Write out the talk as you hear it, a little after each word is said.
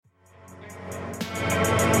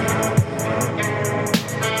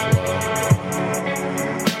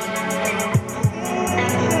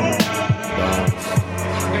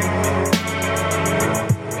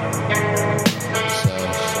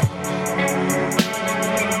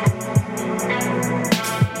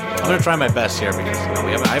going to try my best here because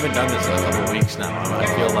I haven't done this in a couple of weeks now. I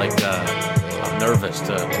feel like I'm nervous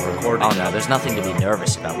to record. Oh, no, there's nothing to be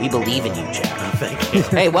nervous about. We believe in you, Jack. Thank you.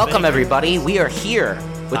 Hey, welcome, everybody. We are here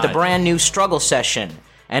with the Hi. brand new Struggle Session.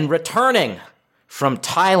 And returning from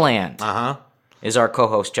Thailand is our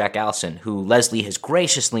co-host, Jack Allison, who Leslie has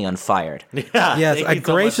graciously unfired. Yeah, Yes, thank I you so much,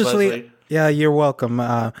 graciously. Leslie. Yeah, you're welcome.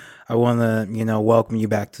 I want to, welcome you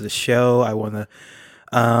back to the show. I want to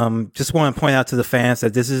just want to point out to the fans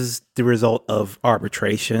that this is the result of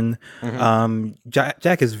arbitration.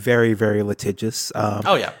 Jack is very, very litigious.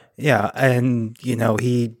 Oh, yeah. Yeah, and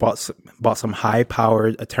he bought some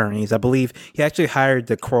high-powered attorneys. I believe he actually hired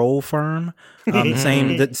the Kroll firm,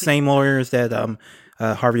 the same lawyers that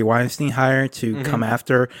Harvey Weinstein hired to come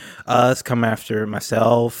after us, come after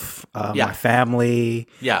myself, my family.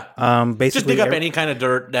 Yeah. Basically, Just dig up any kind of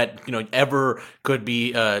dirt that ever could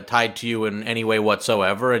be tied to you in any way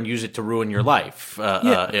whatsoever, and use it to ruin your life.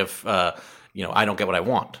 If I don't get what I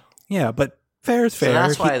want. Yeah, but fair is fair. So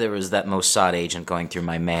that's why there was that Mossad agent going through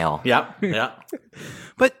my mail. Yeah, yeah.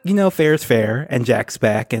 But fair is fair, and Jack's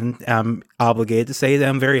back, and I'm obligated to say that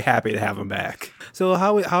I'm very happy to have him back. So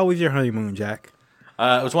how was your honeymoon, Jack?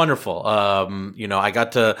 It was wonderful. I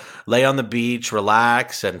got to lay on the beach,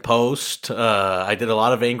 relax, and post. I did a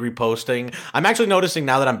lot of angry posting. I'm actually noticing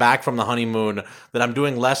now that I'm back from the honeymoon that I'm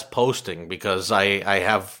doing less posting because I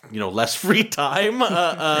have, less free time.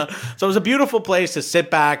 So it was a beautiful place to sit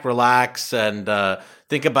back, relax, and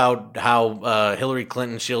think about how Hillary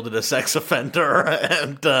Clinton shielded a sex offender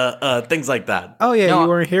and things like that. Oh yeah, No, you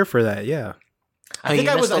weren't here for that. Yeah. I think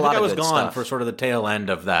I was good gone stuff. for sort of the tail end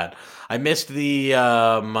of that. I missed the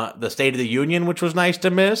State of the Union, which was nice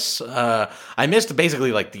to miss. I missed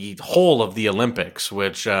basically like the whole of the Olympics,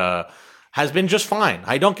 which has been just fine.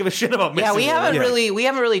 I don't give a shit about missing. Yeah, we the haven't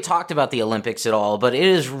Olympics. really talked about the Olympics at all, but it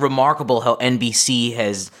is remarkable how NBC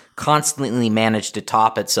has constantly managed to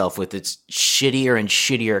top itself with its shittier and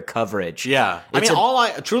shittier coverage. Yeah, all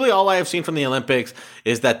I have seen from the Olympics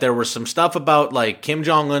is that there was some stuff about like Kim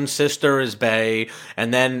Jong Un's sister is bae,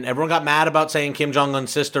 and then everyone got mad about saying Kim Jong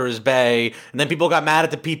Un's sister is bae, and then people got mad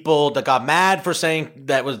at the people that got mad for saying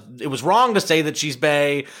it was wrong to say that she's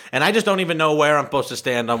bae, and I just don't even know where I'm supposed to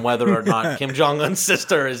stand on whether or not Kim Jong Un's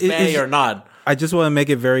sister is bae or not. I just want to make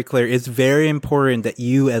it very clear. It's very important that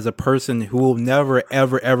you, as a person who will never,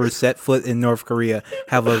 ever, ever set foot in North Korea,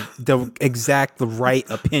 have the exact right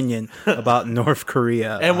opinion about North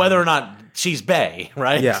Korea. And whether or not she's bae,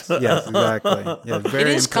 right? Yes, exactly. Yeah,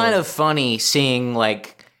 very It is kind of funny seeing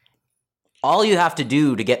like all you have to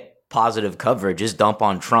do to get positive coverage is dump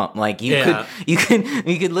on Trump. Like you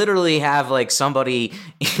could literally have like somebody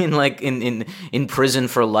in prison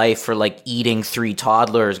for life for like eating 3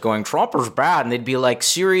 toddlers going Trump is bad, and they'd be like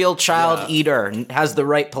serial child eater and has the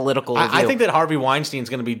right political view. I think that Harvey Weinstein's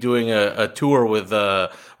going to be doing a tour with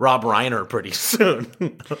Rob Reiner pretty soon.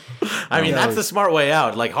 That's the smart way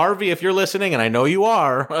out. Like, Harvey, if you're listening, and I know you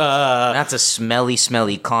are. That's a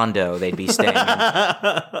smelly condo they'd be staying in.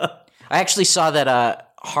 I actually saw that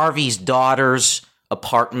Harvey's daughter's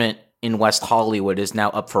apartment in West Hollywood is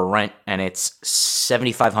now up for rent, and it's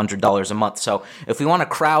 $7,500 a month. So if we want to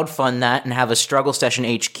crowdfund that and have a Struggle Session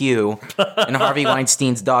HQ in Harvey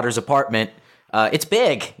Weinstein's daughter's apartment, it's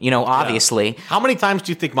big, obviously. How many times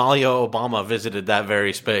do you think Malia Obama visited that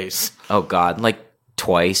very space? Oh, God, like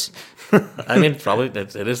twice. Probably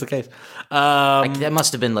it is the case. That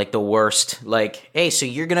must have been like the worst. Like, hey, so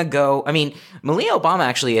you're gonna go? Malia Obama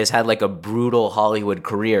actually has had like a brutal Hollywood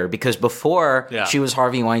career because before she was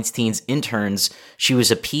Harvey Weinstein's interns, she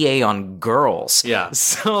was a PA on Girls. Yeah.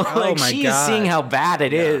 So she's seeing how bad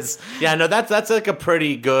it is. Yeah, no, that's like a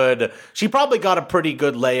pretty good. She probably got a pretty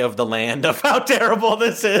good lay of the land of how terrible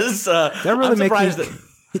this is.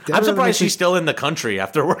 I'm surprised she's still in the country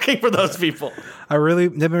after working for those people.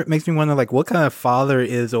 That makes me wonder, like, what kind of father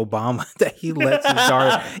is Obama that he lets his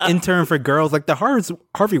daughter intern for Girls? Like, the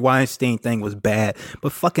Harvey Weinstein thing was bad,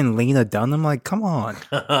 but fucking Lena Dunham, like, come on.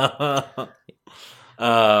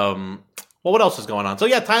 Well, what else is going on? So,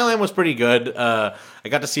 yeah, Thailand was pretty good. I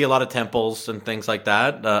got to see a lot of temples and things like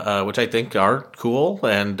that, which I think are cool.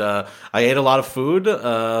 And I ate a lot of food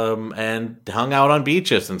and hung out on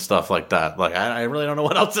beaches and stuff like that. Like, I really don't know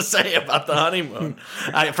what else to say about the honeymoon.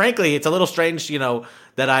 Frankly, it's a little strange,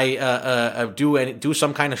 that I do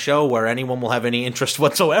some kind of show where anyone will have any interest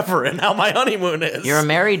whatsoever in how my honeymoon is. You're a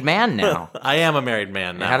married man now. I am a married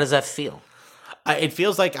man now. How does that feel? It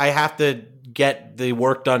feels like I have to get the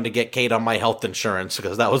work done to get Kate on my health insurance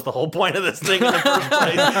because that was the whole point of this thing in the first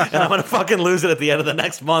place. And I'm going to fucking lose it at the end of the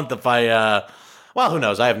next month if I Well, who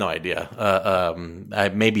knows? I have no idea.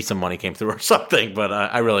 Maybe some money came through or something, but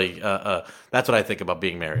I really, that's what I think about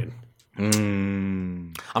being married.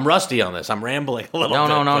 I'm rusty on this. I'm rambling a little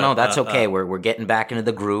bit. No. That's okay. We're getting back into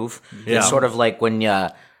the groove. Yeah. It's sort of like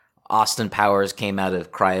when Austin Powers came out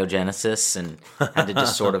of cryogenesis and had to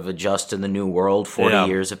just sort of adjust to the new world. 40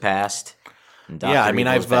 years have passed. Yeah, I mean,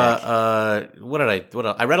 I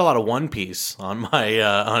read a lot of One Piece on my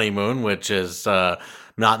honeymoon, which is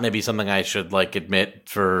not maybe something I should like admit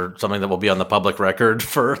for something that will be on the public record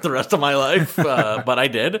for the rest of my life, but I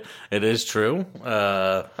did. It is true.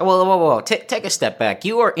 Whoa. Take a step back.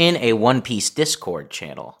 You are in a One Piece Discord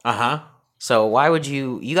channel. Uh-huh. So why would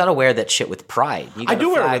you gotta wear that shit with pride. I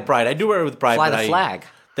do wear it with pride. Fly the flag.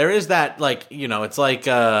 There is that, like, you know, it's like...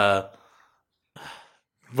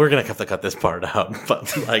 we're going to have to cut this part out,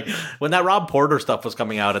 but like when that Rob Porter stuff was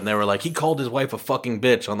coming out and they were like, he called his wife a fucking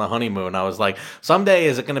bitch on the honeymoon. I was like, someday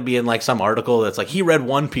is it going to be in like some article that's like, he read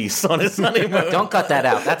One Piece on his honeymoon? Don't cut that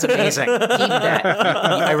out. That's amazing. Keep that.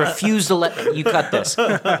 I refuse to let you cut this.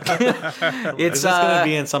 It's is this going to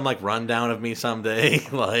be in some like rundown of me someday?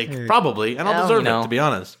 Like probably. And I'll deserve it, to be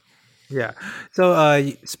honest. Yeah.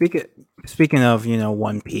 So speaking of, you know,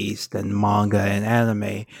 One Piece and manga and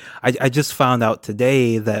anime, I just found out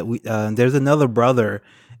today that there's another brother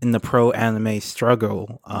in the pro anime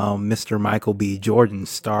struggle, Mr. Michael B. Jordan,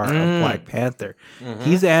 star of Black Panther. Mm-hmm.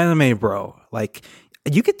 He's an anime bro. Like,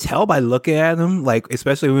 you could tell by looking at him, like,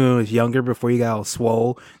 especially when he was younger, before he got all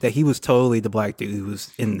swole, that he was totally the black dude who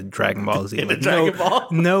was in the Dragon Ball Z.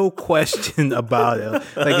 No question about it.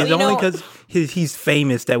 Like, it's only because he's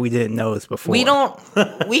famous that we didn't notice before.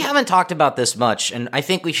 We haven't talked about this much, and I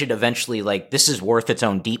think we should eventually, like, this is worth its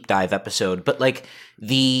own deep dive episode, but, like,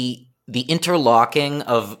 the interlocking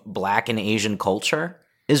of black and Asian culture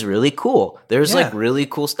is really cool. There's, like, really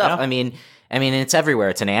cool stuff. Yeah. I mean, it's everywhere.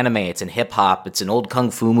 It's in anime. It's in hip hop. It's in old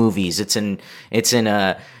kung fu movies. It's an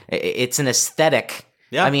aesthetic.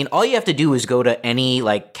 Yeah. I mean, all you have to do is go to any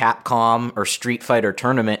like Capcom or Street Fighter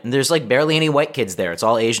tournament, and there's like barely any white kids there. It's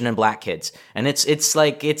all Asian and black kids, and it's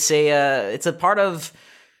a part of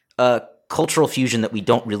cultural fusion that we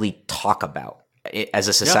don't really talk about as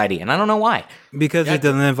a society, and I don't know why. Because it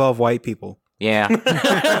doesn't involve white people. Yeah.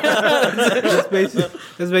 That's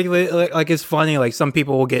basically like it's funny. Like some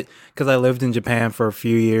people will get, because I lived in Japan for a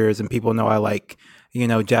few years and people know I like, you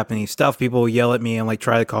know, Japanese stuff. People will yell at me and like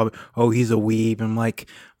try to call me, oh, he's a weeb. I'm like,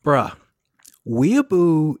 bruh,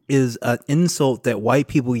 weeaboo is an insult that white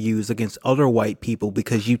people use against other white people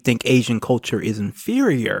because you think Asian culture is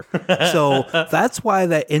inferior. So that's why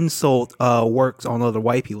that insult works on other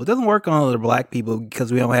white people. It doesn't work on other black people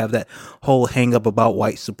because we don't have that whole hang up about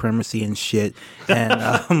white supremacy and shit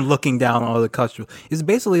and looking down on other cultures. It's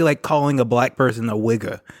basically like calling a black person a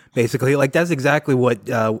wigger. Basically, like that's exactly what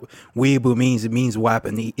weeaboo means. It means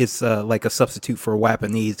Wapanese. It's like a substitute for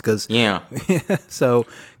Wapanese because So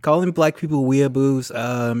calling black people weeaboos,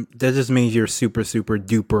 that just means you're super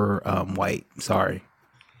duper white. Sorry.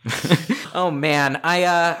 Oh man,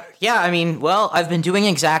 I've been doing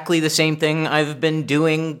exactly the same thing I've been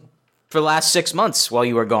doing for the last 6 months while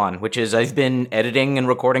you were gone, which is I've been editing and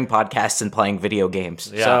recording podcasts and playing video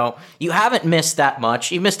games. Yeah. So you haven't missed that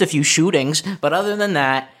much. You missed a few shootings, but other than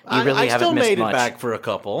that, you really haven't missed much. I still made it back for a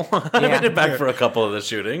couple. I made it back for a couple of the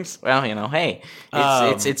shootings. Well, you know, hey,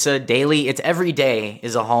 it's a daily. It's every day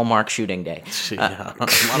is a Hallmark shooting day. A lot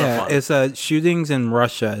of fun. It's shootings in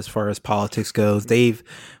Russia as far as politics goes. They've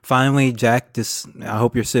finally, Jack. I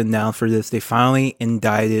hope you're sitting down for this. They finally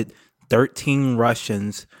indicted 13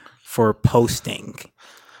 Russians for posting.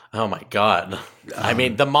 Oh my God. I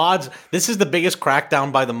mean, the mods, this is the biggest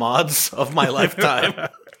crackdown by the mods of my lifetime.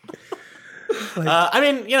 I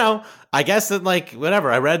mean, you know, I guess that like, whatever,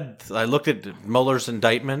 I looked at Mueller's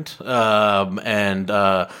indictment, and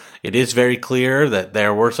it is very clear that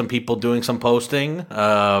there were some people doing some posting,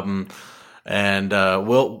 and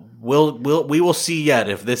we will see yet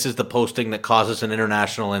if this is the posting that causes an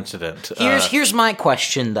international incident. Here's my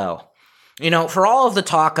question though. You know, for all of the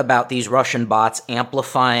talk about these Russian bots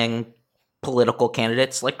amplifying political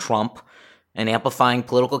candidates like Trump and amplifying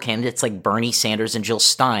political candidates like Bernie Sanders and Jill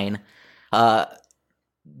Stein,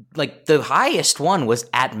 like the highest one was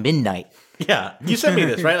at midnight. Yeah, you sent me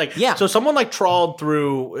this, right? Like, yeah. So someone like trawled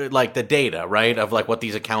through like the data, right, of like what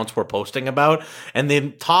these accounts were posting about, and the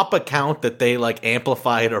top account that they like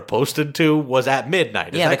amplified or posted to was at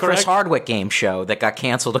midnight. Is that correct? Chris Hardwick game show that got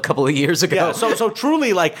canceled a couple of years ago. Yeah, so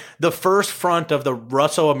truly, like the first front of the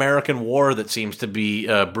Russo-American war that seems to be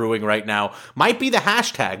brewing right now might be the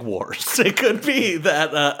hashtag wars. It could be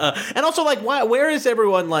that, and also like, where is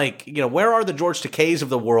everyone? Like, you know, where are the George Takeis of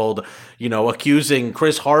the world? You know, accusing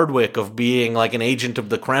Chris Hardwick of being being like an agent of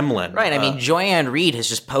the Kremlin. Right. I mean, Joanne Reed has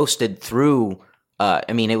just posted through.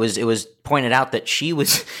 It was pointed out that she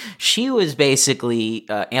was basically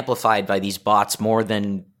amplified by these bots more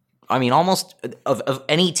than. I mean, almost of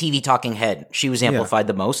any TV talking head, she was amplified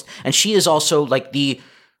the most, and she is also like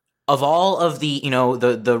of all of the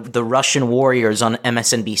the Russian warriors on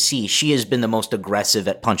MSNBC, she has been the most aggressive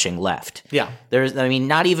at punching left. Yeah,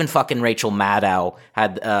 not even fucking Rachel Maddow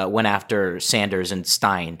had went after Sanders and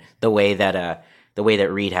Stein the way that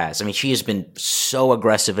Reed has. I mean, she has been so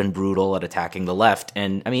aggressive and brutal at attacking the left,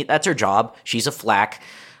 and I mean that's her job. She's a flack.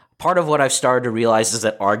 Part of what I've started to realize is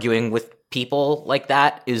that arguing with people like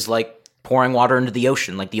that is like pouring water into the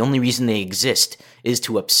ocean. Like the only reason they exist is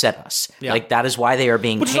to upset us. Yeah. Like that is why they are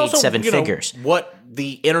being paid also, seven figures. What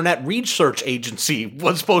the Internet Research Agency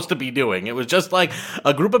was supposed to be doing. It was just like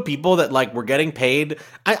a group of people that like were getting paid.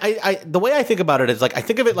 I the way I think about it is like I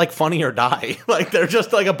think of it like Funny or Die. Like they're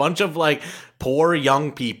just like a bunch of like poor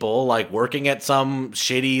young people like working at some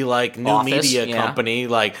shitty like new media company,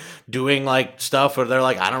 like doing like stuff where they're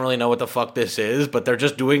like, I don't really know what the fuck this is, but they're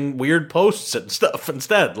just doing weird posts and stuff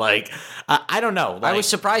instead. Like I don't know. Like, I was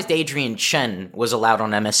surprised Adrian Chen was allowed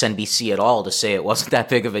on MSNBC at all to say it wasn't that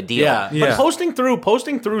big of a deal. Yeah. But posting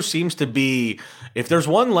through seems to be, if there's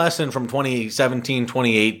one lesson from 2017,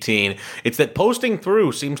 2018, it's that posting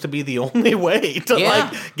through seems to be the only way to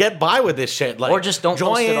like get by with this shit. Like, or just don't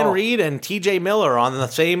post at all. Joanne Reed and TJ Miller on the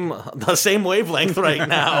same wavelength right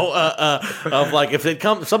now of like if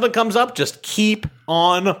something comes up, just keep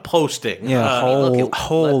on posting. Yeah,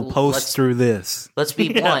 whole post through this. Let's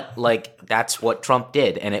be blunt, like that's what Trump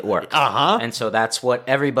did, and it worked. And so that's what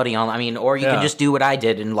everybody on. I mean, or you can just do what I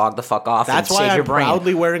did and log the fuck off. That's and why save I'm your brain.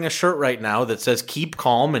 Proudly wearing a shirt right now that says "Keep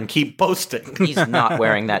calm and keep posting." He's not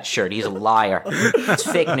wearing that shirt. He's a liar. It's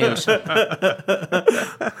fake news.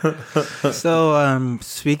 So,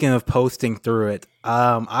 speaking of posting through it,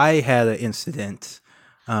 I had an incident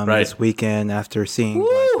this weekend after seeing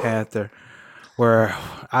Black Panther, where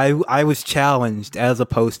I was challenged as a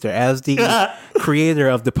poster, as the creator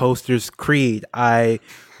of the poster's creed. I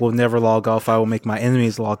will never log off. I will make my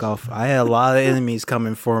enemies log off. I had a lot of enemies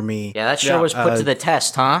coming for me. Yeah, that sure was put to the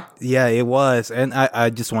test, huh? Yeah, it was. And I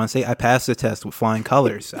just want to say I passed the test with flying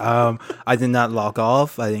colors. I did not log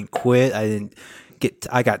off. I didn't quit.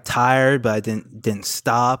 I got tired, but I didn't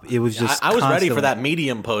stop. It was just I was ready for that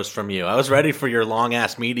Medium post from you. I was ready for your long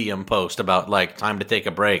ass Medium post about like time to take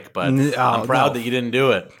a break, but I'm proud that you didn't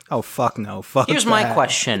do it. Oh fuck no. Here's my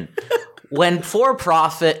question. When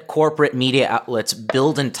for-profit corporate media outlets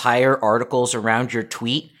build entire articles around your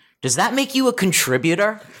tweet, does that make you a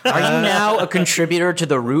contributor? Are you now a contributor to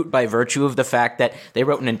The Root by virtue of the fact that they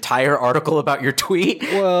wrote an entire article about your tweet?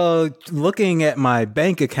 Well, looking at my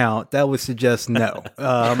bank account, that would suggest no.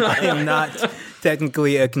 I am not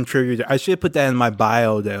technically a contributor. I should put that in my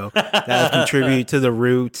bio, though, that I contribute to The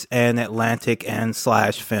Root and Atlantic and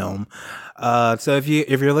 /Film. So if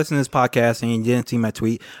you're listening to this podcast and you didn't see my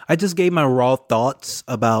tweet, I just gave my raw thoughts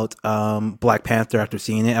about Black Panther after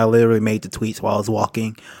seeing it. I literally made the tweets while I was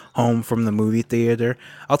walking home from the movie theater.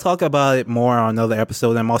 I'll talk about it more on another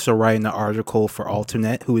episode. I'm also writing an article for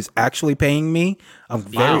Alternate, who is actually paying me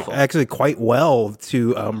actually quite well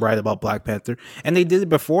to write about Black Panther, and they did it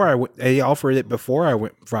before they offered it before I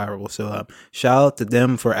went viral. So shout out to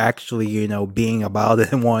them for actually being about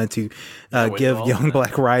it and wanting to give young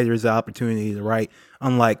black writers the opportunity to write.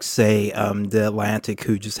 Unlike say the Atlantic,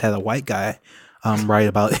 who just had a white guy write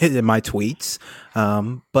about it in my tweets.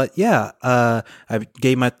 But yeah, I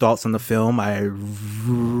gave my thoughts on the film. I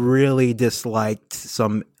really disliked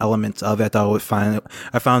some elements of it.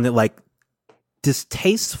 I found it like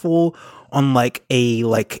distasteful on like a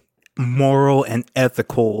moral and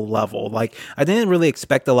ethical level. Like I didn't really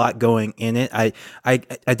expect a lot going in it. I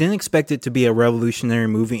didn't expect it to be a revolutionary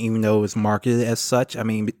movie, even though it was marketed as such. I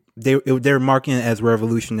mean, they're marketing it as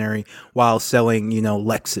revolutionary while selling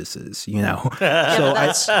Lexuses. So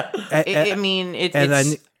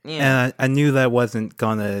I knew that wasn't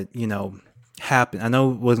gonna happen. I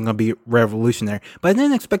know it wasn't going to be revolutionary, but I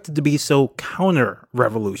didn't expect it to be so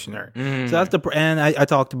counter-revolutionary. So that's and I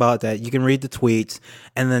talked about that. You can read the tweets,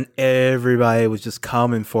 and then everybody was just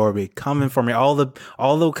coming for me. All the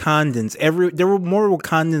Wakandans. There were more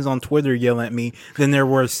Wakandans on Twitter yelling at me than there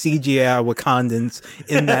were CGI Wakandans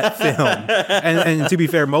in that film. And to be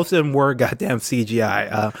fair, most of them were goddamn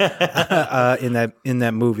CGI in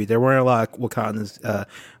that movie. There weren't a lot of Wakandans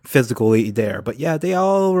physically there, but yeah, they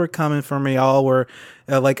all were coming for me. All were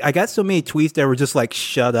I got so many tweets that were just like,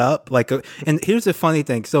 shut up. And here's the funny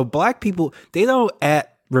thing. So black people, they don't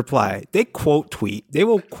at reply. They quote tweet. They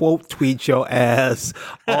will quote tweet your ass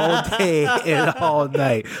all day and all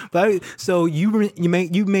night. But so you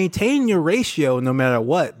maintain your ratio no matter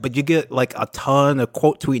what, but you get like a ton of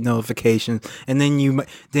quote tweet notifications, and then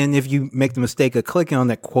if you make the mistake of clicking on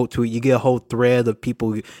that quote tweet, you get a whole thread of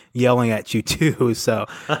people yelling at you too. So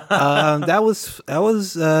that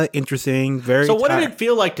was interesting. Very. So what did it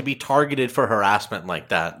feel like to be targeted for harassment like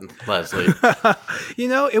that, Leslie?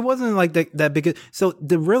 It wasn't like that big. So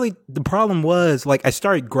the problem was, like, I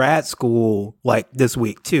started grad school like this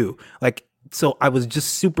week too. Like, so I was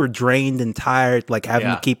just super drained and tired, like having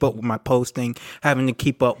to keep up with my posting, having to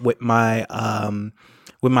keep up with my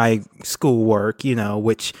schoolwork,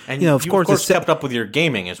 which, and of course it's kept up with your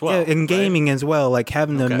gaming as well. Yeah, and gaming as well, like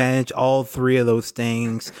having to manage all three of those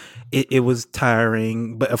things. It was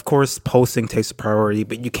tiring, but of course posting takes a priority,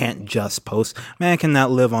 but you can't just post. Man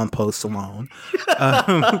cannot live on posts alone.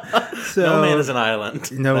 No man is an island.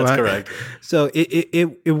 That's correct. So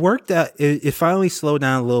it worked out. It finally slowed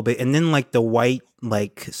down a little bit, and then like the white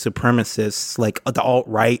supremacists, like the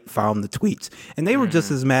alt-right, found the tweets, and they were just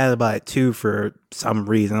as mad about it too for some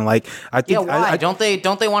reason. Like, I think, why don't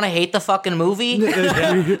they want to hate the fucking movie?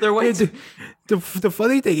 They're waiting. The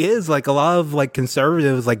funny thing is, like, a lot of like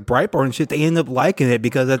conservatives, like Breitbart and shit, they end up liking it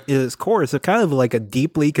because at its core, it's kind of like a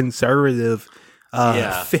deeply conservative,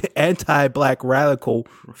 anti-black radical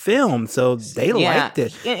film. So they liked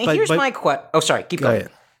it. And here's my question. Oh, sorry. Keep going.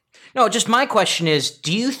 Ahead. No, just my question is: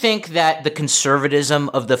 do you think that the conservatism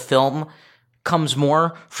of the film comes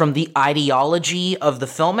more from the ideology of the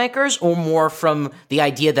filmmakers, or more from the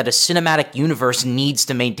idea that a cinematic universe needs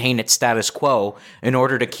to maintain its status quo in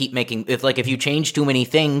order to keep making? If you change too many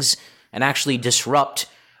things and actually disrupt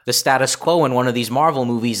the status quo in one of these Marvel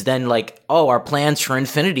movies, then our plans for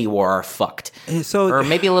Infinity War are fucked. So, or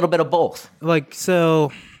maybe a little bit of both. All right.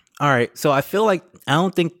 So I feel like I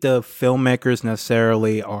don't think the filmmakers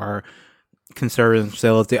necessarily are consider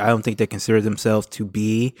themselves. I don't think they consider themselves to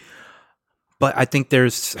be. But I think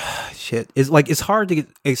there's shit. It's hard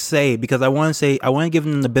to say because I want to give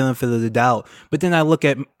them the benefit of the doubt. But then I look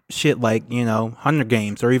at shit like, Hunger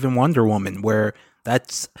Games or even Wonder Woman, where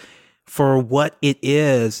that's, for what it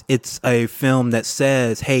is, it's a film that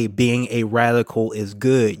says, hey, being a radical is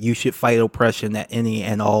good. You should fight oppression at any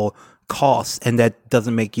and all costs, and that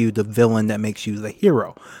doesn't make you the villain, that makes you the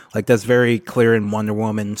hero. Like, that's very clear in Wonder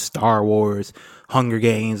Woman, Star Wars, Hunger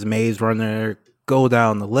Games, Maze Runner, go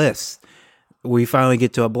down the list. We finally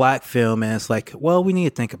get to a black film, and it's like, well, we need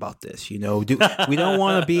to think about this. We don't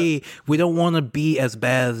want to be as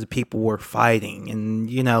bad as the people we're fighting,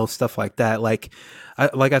 and stuff like that. Like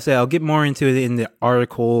I said, I'll get more into it in the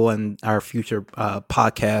article and our future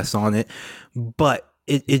podcast on it. But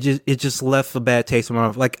it just left a bad taste in my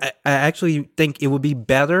mouth. Like, I actually think it would be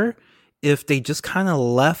better if they just kind of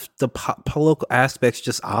left the political aspects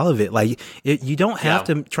just out of it. Like, you don't have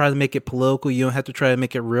to try to make it political. You don't have to try to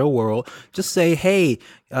make it real world. Just say, hey,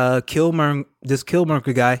 this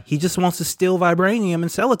Killmonger guy, he just wants to steal vibranium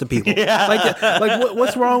and sell it to people.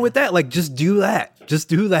 What's wrong with that? Like, just do that. Just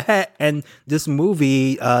do that. And this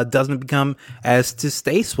movie doesn't become as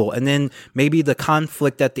distasteful. And then maybe the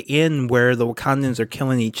conflict at the end where the Wakandans are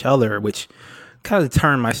killing each other, which kind of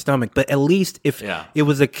turned my stomach. But at least if it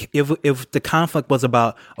was if the conflict was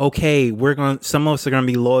about, okay, some of us are gonna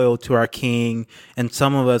be loyal to our king and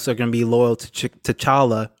some of us are gonna be loyal to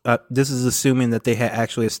T'Challa. This is assuming that they had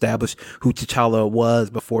actually established who T'Challa was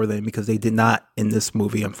before then, because they did not in this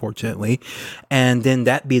movie, unfortunately. And then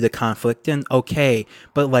that be the conflict, then okay.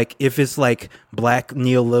 But like, if it's like black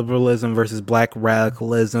neoliberalism versus black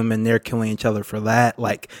radicalism and they're killing each other for that,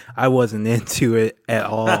 like, I wasn't into it at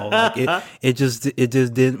all. Like, it just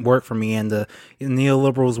didn't work for me. And the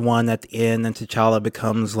neoliberals won at the end, and T'Challa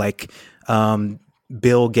becomes like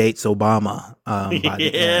Bill Gates Obama by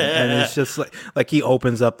the end. And it's just like he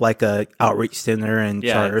opens up like a outreach center and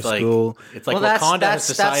charter school. It's like Wakanda has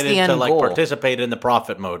decided to participate in the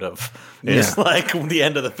profit motive. It's like the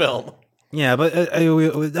end of the film. Yeah, but I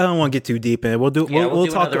don't want to get too deep in it. We'll talk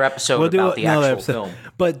another episode about the actual film.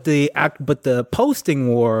 But the posting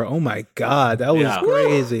war, oh my god, that was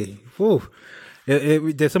crazy. Whew.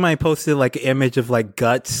 Somebody posted like an image of like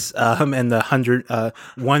Guts and the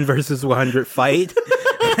 1 versus 100 fight,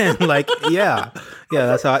 and like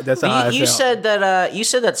that's how I felt. You said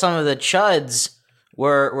that some of the chuds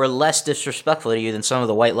were less disrespectful to you than some of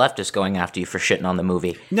the white leftists going after you for shitting on the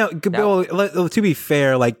movie. No, Bill, to be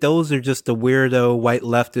fair, like those are just the weirdo white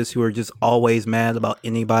leftists who are just always mad about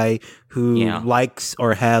anybody who likes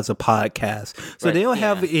or has a podcast. So they don't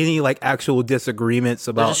have any like actual disagreements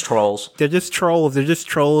about. They're just trolls. They're just trolls. They're just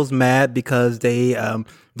trolls mad because they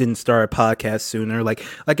didn't start a podcast sooner. Like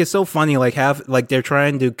it's so funny. Like they're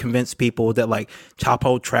trying to convince people that like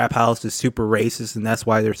Chapo Trap House is super racist and that's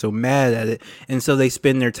why they're so mad at it. And so they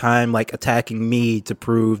spend their time like attacking me to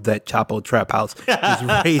prove that Chapo Trap House is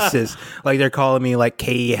racist. Like they're calling me like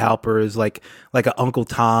K. Halper's like a Uncle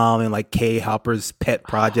Tom and like K. Halper's pet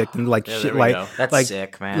project and like shit like go. That's like,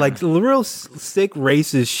 sick, man. Like real sick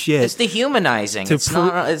racist shit. It's dehumanizing. It's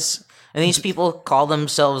not. It's. And these people call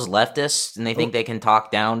themselves leftists, and they think they can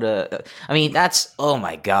talk down to. I mean, that's oh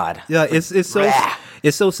my god. Yeah, it's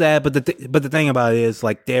so sad. But the thing about it is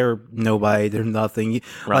like they're nobody, they're nothing.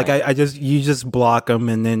 Right. Like you just block them,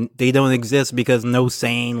 and then they don't exist because no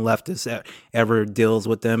sane leftist ever deals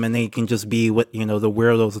with them, and they can just be what the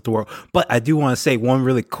weirdos of the world. But I do want to say one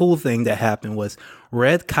really cool thing that happened was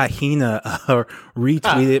Red Kahina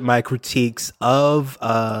retweeted my critiques of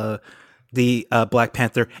the Black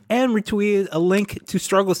Panther and retweeted a link to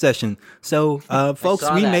Struggle Session. So, folks,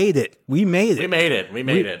 we made it. We made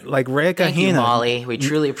it. Like Red Thank Kahina. you, Molly. We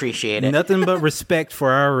truly appreciate it. Nothing but respect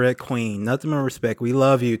for our Red Queen. Nothing but respect. We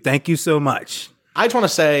love you. Thank you so much. I just want to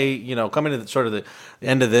say, coming to the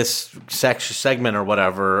end of this segment or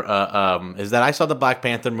whatever, is that I saw the Black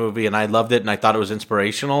Panther movie and I loved it and I thought it was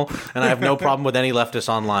inspirational, and I have no problem with any leftists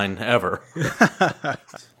online ever.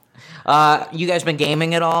 You guys been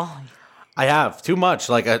gaming at all? I have too much,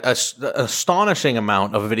 like a astonishing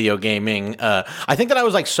amount of video gaming. I think that I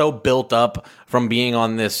was like so built up from being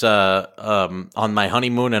on this on my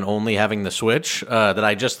honeymoon and only having the Switch that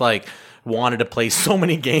I just like wanted to play so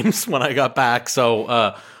many games when I got back.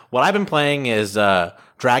 So what I've been playing is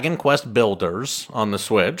Dragon Quest Builders on the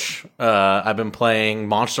Switch. I've been playing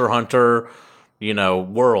Monster Hunter,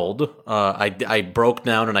 World. I broke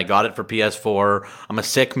down and I got it for PS4. I'm a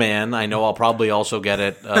sick man. I know I'll probably also get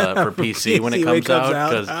it for PC when it comes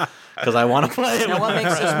out because I want to play it. Now, what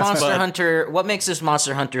makes this Monster Hunter? What makes this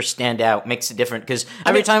Monster Hunter stand out? Makes it different because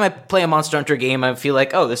every time I play a Monster Hunter game, I feel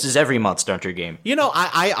like, oh, this is every Monster Hunter game.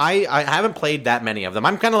 I haven't played that many of them.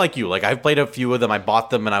 I'm kind of like you. Like I've played a few of them. I bought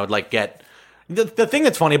them and I would like get. The thing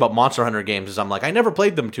that's funny about Monster Hunter games is I'm like, I never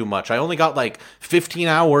played them too much. I only got like 15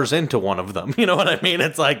 hours into one of them. You know what I mean?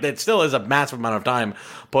 It's like, it still is a massive amount of time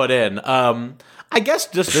put in. I guess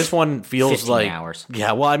just this one feels 15 like hours.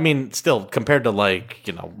 Yeah, well, I mean, still compared to like,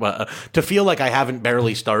 to feel like I haven't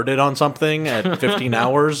barely started on something at 15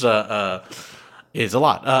 hours, is a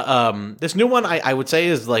lot. This new one, I would say,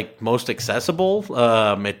 is like most accessible.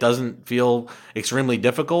 It doesn't feel extremely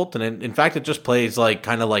difficult, and in fact, it just plays like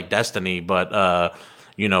kind of like Destiny, but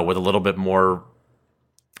with a little bit more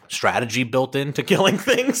strategy built into killing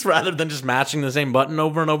things rather than just mashing the same button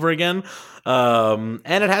over and over again. And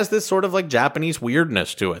it has this sort of like Japanese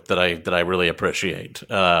weirdness to it that I really appreciate.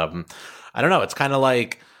 I don't know. It's kind of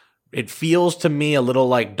like. It feels to me a little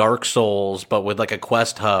like Dark Souls, but with like a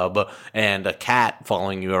quest hub and a cat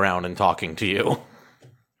following you around and talking to you.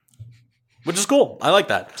 Which is cool. I like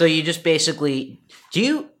that. So you just basically...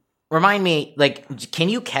 Remind me, like, can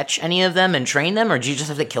you catch any of them and train them, or do you just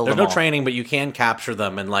have to kill them all? There's no training, but you can capture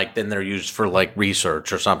them, and like then they're used for like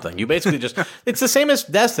research or something. You basically just it's the same as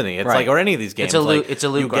Destiny. It's like or any of these games. It's a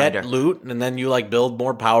loot grinder. You get loot, and then you like build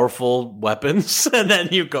more powerful weapons, and then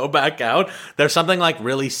you go back out. There's something like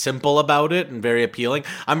really simple about it and very appealing.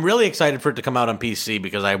 I'm really excited for it to come out on PC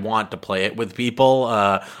because I want to play it with people.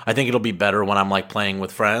 I think it'll be better when I'm like playing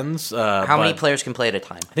with friends. How many players can play at a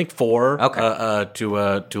time? I think 4. Okay.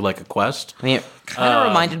 To like a quest. I mean, it kind of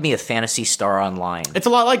reminded me of Phantasy Star Online. It's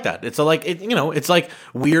a lot like that. It's it's like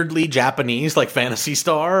weirdly Japanese, like Phantasy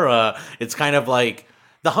Star. It's kind of like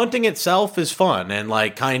the hunting itself is fun and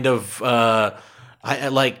like kind of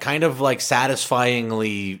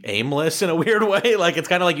satisfyingly aimless in a weird way. Like it's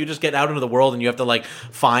kind of like you just get out into the world and you have to like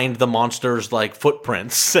find the monster's like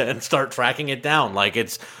footprints and start tracking it down. Like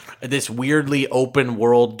it's this weirdly open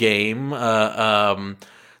world game.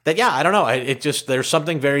 That I don't know. It just there's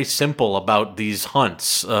something very simple about these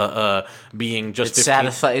hunts being just.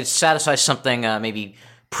 It satisfies something maybe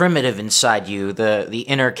primitive inside you, the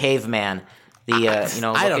inner caveman. I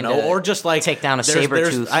don't know, or just like take down a saber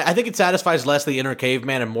tooth. I think it satisfies less the inner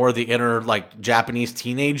caveman and more the inner like Japanese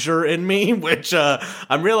teenager in me, which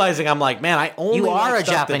I'm realizing I'm like, man, I only you are like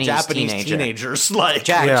a Japanese teenagers like,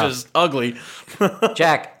 Jack, which is ugly.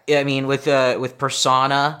 Jack. I mean, with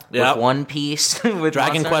Persona, Yep. with One Piece, with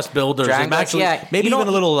Dragon Monster- Quest Builders. Dragon I'm Quest, actually yeah. maybe You know- even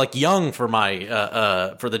a little like young for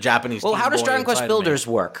my for the Japanese. Well, teen how does boy Dragon Quest inside of me. Builders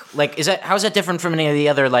work? Like, how is that different from any of the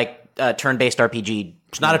other like turn-based RPG?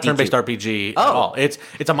 It's not a turn-based RPG at all. It's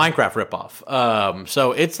a Minecraft ripoff.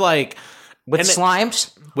 So it's like with and it-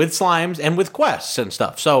 slimes. with slimes and with quests and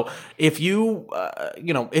stuff. So if you,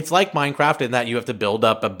 it's like Minecraft in that you have to build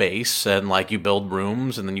up a base and like you build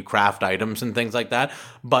rooms and then you craft items and things like that.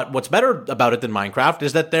 But what's better about it than Minecraft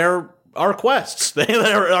is that there are quests.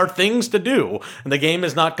 There are things to do, and the game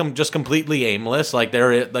is not just completely aimless. Like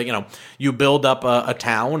you build up a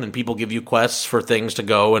town, and people give you quests for things to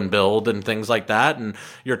go and build and things like that, and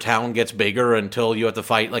your town gets bigger until you have to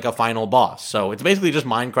fight like a final boss. So it's basically just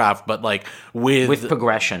Minecraft, but like with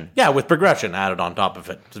progression. Yeah, with progression added on top of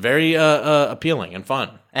it. It's very appealing and fun.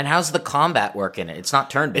 And how's the combat work in it? It's not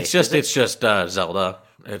turn-based. It's just Zelda.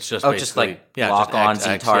 It's just Oh, just like lock-ons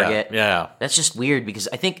and target. Yeah. That's just weird because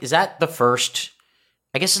I think is that the first.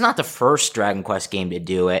 I guess it's not the first Dragon Quest game to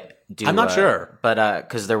do it. I'm not sure, but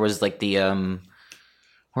because there was like the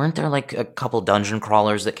weren't there like a couple dungeon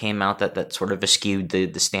crawlers that came out that sort of eschewed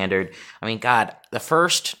the standard? I mean, God, the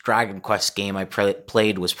first Dragon Quest game I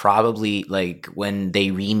played was probably like when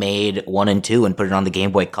they remade 1 and 2 and put it on the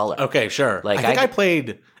Game Boy Color. Okay, sure. Like, I think I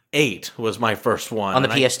played 8 was my first one On the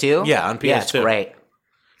PS2? Yeah, on PS2. Yeah, it's great.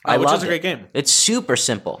 Which loved is a great game. It's super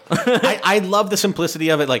simple. I love the simplicity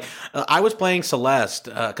of it. Like I was playing Celeste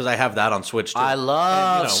because I have that on Switch too. I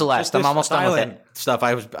love Celeste. just I'm this almost done with Thailand stuff.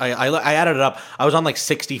 I added it up. I was on like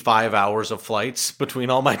 65 hours of flights between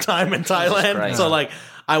all my time in Thailand. Christ. So like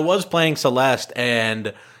I was playing Celeste,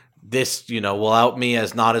 and this, will out me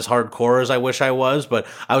as not as hardcore as I wish I was, but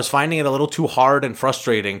I was finding it a little too hard and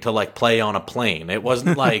frustrating to like play on a plane. It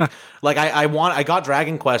wasn't like I got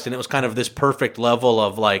Dragon Quest, and it was kind of this perfect level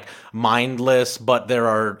of like mindless, but there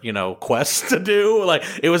are, quests to do. Like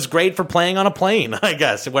it was great for playing on a plane, I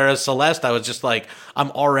guess. Whereas Celeste, I was just like,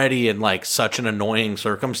 I'm already in like such an annoying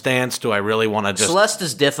circumstance. Do I really want to just Celeste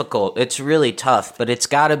is difficult. It's really tough, but it's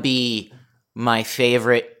got to be my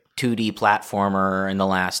favorite 2D platformer in the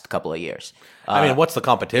last couple of years. I mean, what's the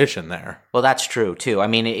competition there? Well, that's true too. I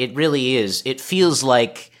mean, it really is. It feels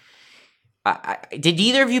like. Did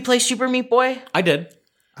either of you play Super Meat Boy? I did.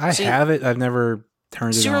 I have it. I've never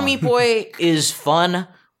turned it on. Super Meat Boy is fun,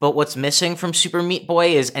 but what's missing from Super Meat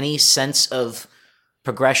Boy is any sense of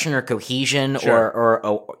progression or cohesion, Sure.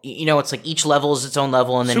 or it's like each level is its own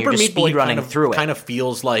level, and then Super you're just Meat Boy speed running through it. Kind of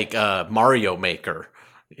feels like Mario Maker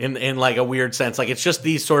in like a weird sense. Like it's just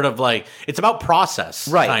these sort of like it's about process,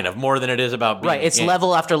 Right. kind of more than it is about being Right, it's a game.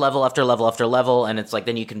 level after level after level after level, and it's like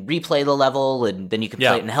then you can replay the level, and then you can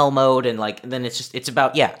play it in hell mode, and like then it's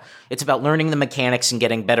about learning the mechanics and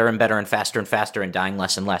getting better and better and faster and dying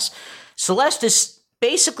less and less. Celeste is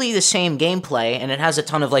basically the same gameplay, and it has a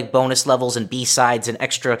ton of like bonus levels and B-sides and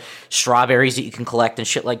extra strawberries that you can collect and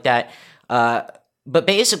shit like that. But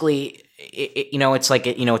basically, it's like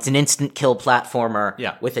it's an instant kill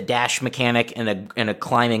platformer with a dash mechanic and a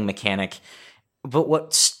climbing mechanic. But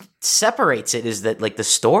what separates it is that like the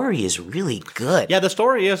story is really good. Yeah, the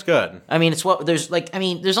story is good. I mean,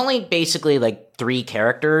 there's only basically like 3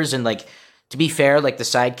 characters, and like to be fair, like the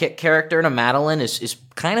sidekick character to Madeline is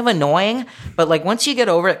kind of annoying, but like once you get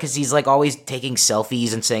over it, because he's like always taking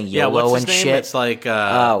selfies and saying YOLO what's his and name? shit. It's like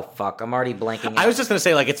Oh fuck! I'm already blanking. I was just gonna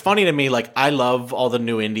say, like, it's funny to me. Like, I love all the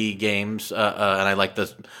new indie games, and I like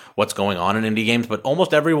what's going on in indie games. But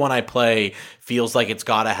almost everyone I play feels like it's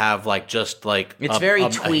got to have like just like It's very a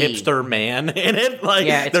twee. hipster man in it. Like,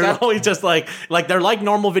 Yeah, it's they're got- always just like they're like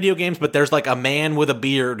normal video games, but there's like a man with a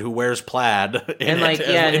beard who wears plaid in and like it,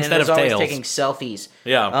 and instead there's of always tails. taking selfies.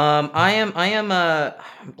 Yeah. I am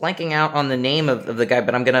blanking out on the name of the guy,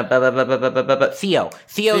 but I'm gonna Theo.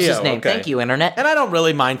 Theo's his Theo, name. okay. Thank you, internet. And I don't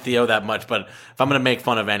really mind Theo that much, but if I'm going to make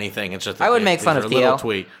fun of anything, it's just I would make fun of a little Theo.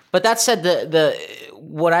 tweet. But that said, the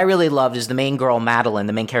what I really loved is the main girl, Madeline,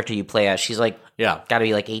 the main character you play as. She's like, got to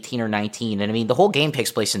be like 18 or 19, and I mean, the whole game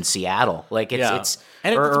takes place in Seattle. Like it's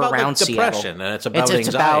and or it's about around like, Seattle. depression, and it's about It's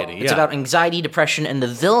anxiety. It's about anxiety, depression, and the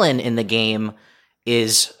villain in the game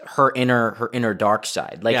is her inner dark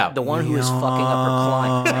side, like the one who is fucking up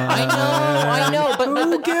her client. I know, but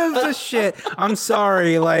Who gives a shit? I'm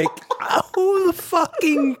sorry. Like, who the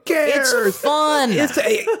fucking cares? it's fun.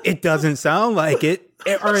 It doesn't sound like it.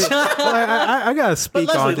 All right, well, I gotta speak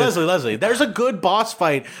But on this. Leslie, there's a good boss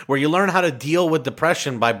fight where you learn how to deal with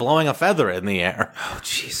depression by blowing a feather in the air. Oh,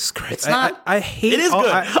 Jesus Christ! It's not- I hate It is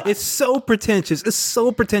good. it's so pretentious. It's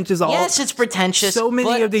so pretentious. Yes, it's pretentious. So many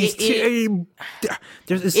but of these.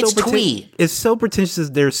 it's twee. It's so pretentious.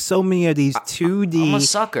 There's so many of these I'm a 2D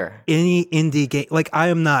sucker. any indie game. Like I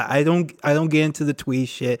am not. I don't get into the twee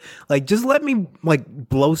shit. Like just let me like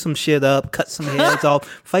blow some shit up, cut some heads off,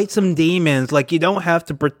 fight some demons. Like you don't have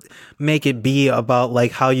to make it be about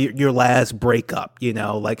like how your last breakup. You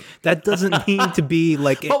know, like that doesn't need to be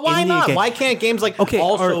like. But why indie not? game. Why can't games like Okay,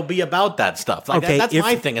 also or- be about that stuff? Like Okay, that's if-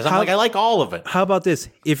 my thing. Is I'm how- like I like all of it. How about this?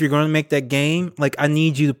 If you're going to make that game, like I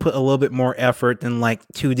need you to put a little bit more effort than like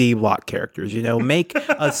 2D block characters. You know, make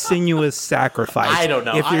a sinuous sacrifice. I don't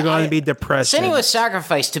know. If you're going I- to be depressed. Senua's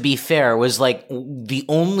Sacrifice, to be fair, was like the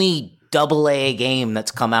only AA game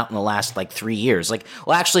that's come out in the last like 3 years. Like,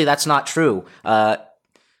 well, actually, that's not true.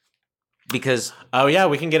 Because Oh yeah,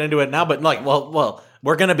 we can get into it now. But like, well,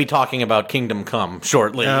 we're gonna be talking about Kingdom Come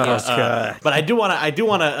shortly. Oh, God. But I do want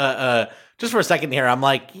to. Just for a second here, I'm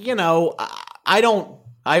like, you know, I don't.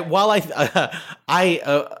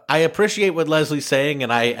 I appreciate what Leslie's saying,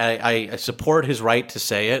 and I support his right to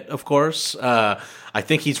say it. Of course, I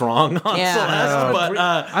think he's wrong on Yeah. Celeste, but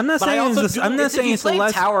I'm not but I saying also this. do- I'm not if you saying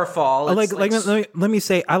played Celeste. Towerfall, Like, it's let me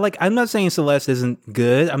say, I'm not saying Celeste isn't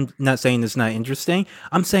good. I'm not saying it's not interesting.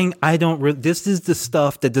 I'm saying I don't. This is the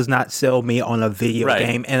stuff that does not sell me on a video Right.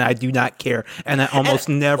 game, and I do not care, and I almost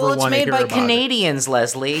never well, it's want to made hear by about it. Canadians,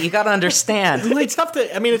 Leslie. You got to understand. It's tough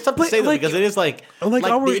to. I mean, it's tough to But, say that like- because it is like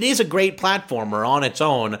it is a great platformer on its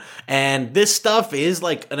own, and this stuff is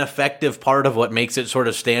like an effective part of what makes it sort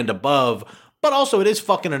of stand above. But also, it is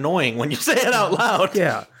fucking annoying when you say it out loud.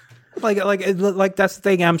 Yeah. Like that's the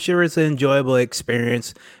thing. I'm sure it's an enjoyable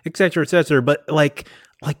experience, et cetera, et cetera. But like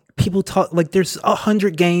people talk like there's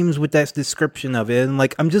 100 games with that description of it, and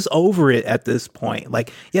like I'm just over it at this point.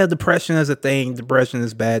 Like, yeah, depression is a thing. Depression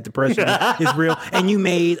is bad. Depression is real. And you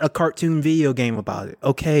made a cartoon video game about it.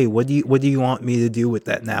 Okay, what do you want me to do with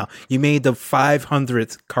that now? You made the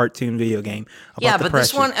 500th cartoon video game about Yeah, but depression.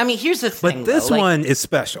 this one, I mean, here's the thing. But this though, like, one is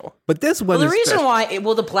special. But this one well, is the reason special.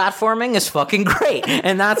 why, the platforming is fucking great,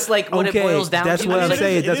 and that's like what Okay, it boils down that's to. what I'm It's like-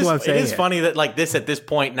 saying. That's what I'm saying. It is funny that like this at this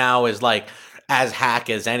point now is like as hack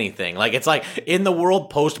as anything. Like it's like in the world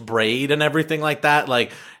post Braid and everything like that.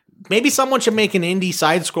 Like maybe someone should make an indie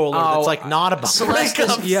side scroller that's like not about Celeste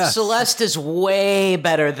breakups. is, Yes. Celeste is way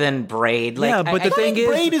better than Braid. Like, Yeah, but the thing is-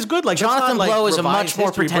 Braid is good. Like let's Jonathan not, like, Blow is a revise much more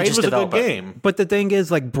history. pretentious Braid was developer. a good game. But the thing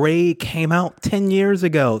is, like Braid came out 10 years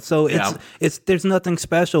ago, so it's there's nothing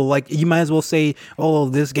special. Like you might as well say, oh,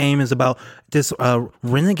 this game is about this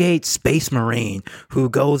renegade space marine who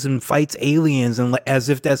goes and fights aliens, and like, as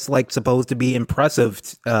if that's like supposed to be impressive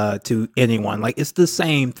to anyone. Like it's the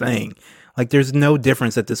same thing. Like there's no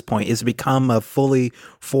difference at this point. It's become a fully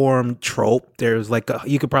formed trope. There's like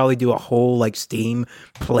you could probably do a whole like Steam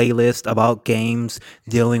playlist about games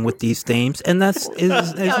dealing with these themes, and it's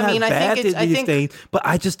not bad think to these things. But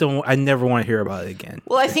I just don't. I never want to hear about it again.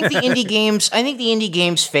 Well, I think the indie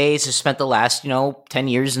games phase has spent the last 10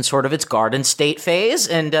 years in sort of its garden state phase,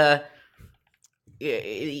 and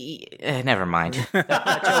never mind.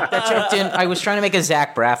 That joke didn't. I was trying to make a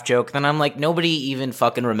Zach Braff joke, then I'm like, nobody even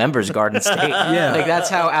fucking remembers Garden State. Yeah. Like that's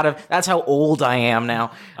how old I am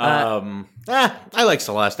now. I like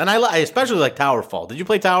Celeste, and I especially like Towerfall. Did you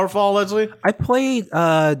play Towerfall, Leslie? I played.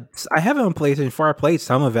 I haven't on PlayStation 4. I played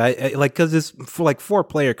some of it, like because it's for like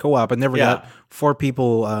 4-player co-op. I never got 4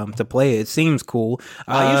 people to play it. It seems cool.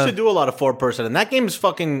 I used to do a lot of 4-person, and that game is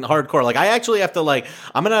fucking hardcore. Like, I actually have to, like,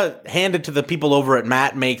 I'm going to hand it to the people over at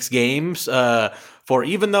Matt Makes Games, for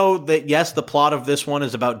even though that, yes, the plot of this one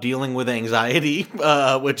is about dealing with anxiety,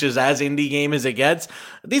 which is as indie game as it gets,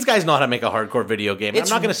 these guys know how to make a hardcore video game. I'm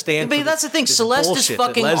not going to stand but for that's the thing, this Celeste is bullshit that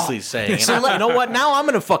fucking- Leslie's saying. And you know what? Now I'm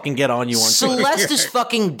going to fucking get on you on Celeste Twitter. is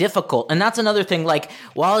fucking difficult, and that's another thing. Like,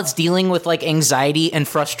 while it's dealing with like anxiety and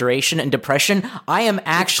frustration and depression, I am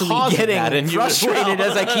actually causing that in getting you as frustrated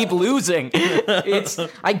well. as I keep losing.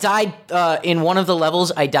 I died in one of the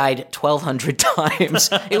levels. I died 1,200 times.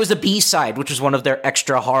 It was a B-side, which was one of their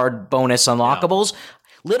extra hard bonus unlockables.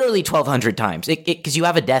 Literally 1,200 times, because you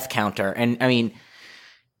have a death counter, and I mean.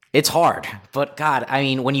 It's hard, but God, I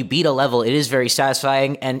mean, when you beat a level, it is very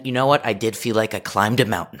satisfying. And you know what? I did feel like I climbed a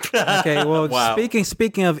mountain. Okay, well, Wow.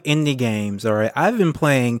 speaking of indie games, all right, I've been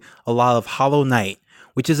playing a lot of Hollow Knight,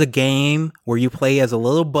 which is a game where you play as a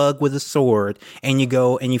little bug with a sword, and you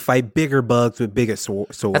go and you fight bigger bugs with bigger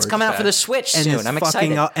swords. That's coming out for the Switch and soon. it's I'm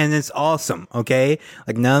fucking excited. and it's awesome. Okay,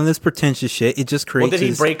 like none of this pretentious shit. It just Well, creates. did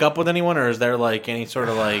he break up with anyone, or is there like any sort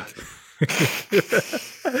of like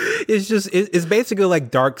It's basically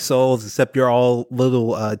like Dark Souls, except you're all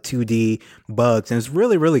little 2D bugs, and it's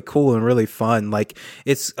really really cool and really fun. Like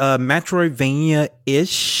it's Metroidvania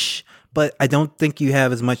ish. But I don't think you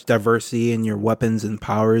have as much diversity in your weapons and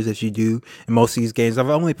powers as you do in most of these games. I've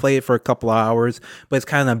only played it for a couple of hours, but it's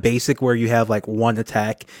kind of basic where you have like one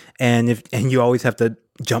attack, and you always have to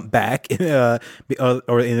jump back, or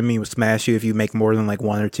the enemy will smash you if you make more than like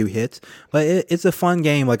one or two hits. But it's a fun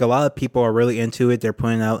game. Like a lot of people are really into it. They're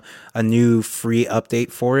putting out a new free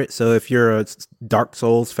update for it. So if you're a Dark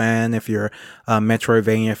Souls fan, if you're a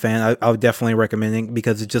Metroidvania fan, I would definitely recommend it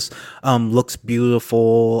because it just looks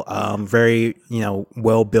beautiful, very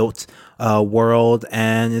well built world,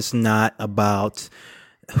 and it's not about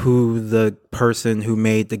who the person who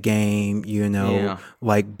made the game,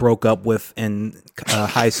 like broke up with in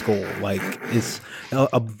high school. Like it's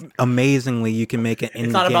amazingly you can make it in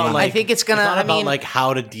it's not the game. about like I think it's gonna. It's not I about mean, like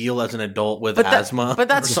how to deal as an adult with but asthma. But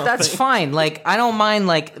that's fine. Like I don't mind.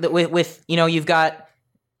 Like with you've got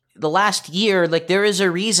the last year. Like there is a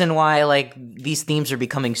reason why like these themes are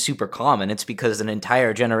becoming super common. It's because an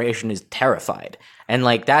entire generation is terrified. And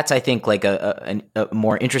like that's, I think, like a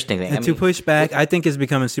more interesting thing. And to push back, I think it's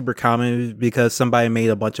becoming super common because somebody made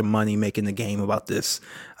a bunch of money making the game about this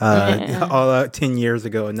 10 years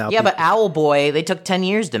ago, and now but Owlboy, they took 10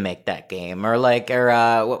 years to make that game, or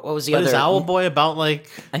what was the other? Is Owlboy about like?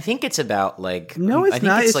 I think it's about like. No, it's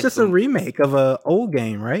not. It's like just a remake of an old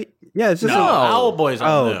game, right? Yeah, it's just Owlboy's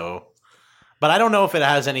new. But I don't know if it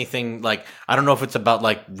has anything like I don't know if it's about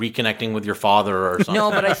like reconnecting with your father or something.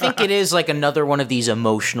 No, but I think it is like another one of these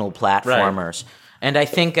emotional platformers. Right. And I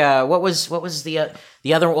think what was the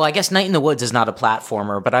other? Well, I guess Night in the Woods is not a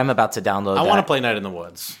platformer, but I'm about to download. I want to play Night in the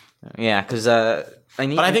Woods. Yeah, because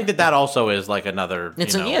I think that also is like another.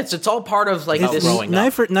 It's all part of like this.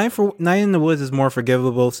 Night in the Woods is more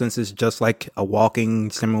forgivable since it's just like a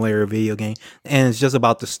walking simulator video game, and it's just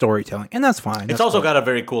about the storytelling, and that's fine. It's also got a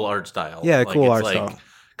very cool art style. Yeah, cool art style.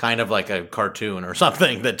 Kind of like a cartoon or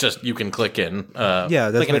something that just you can click in. That's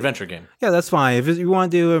like an adventure game. Yeah, that's fine. If you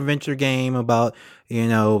want to do an adventure game about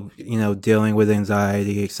dealing with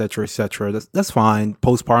anxiety, etc., that's fine.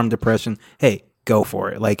 Postpartum depression. Hey, go for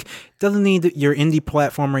it. Like, doesn't need your indie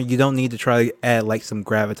platformer. You don't need to try to add like some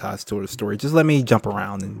gravitas to the story. Just let me jump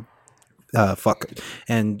around and fuck it,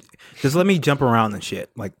 and just let me jump around and shit.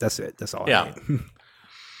 Like that's it. That's all. Yeah. I need.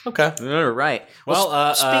 Okay. All right.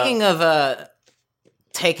 Well, speaking of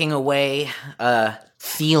taking away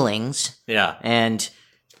feelings. Yeah. And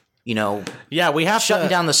we have shutting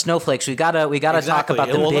down the snowflakes. We gotta talk about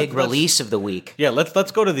the big release of the week. Yeah,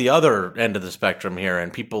 let's go to the other end of the spectrum here,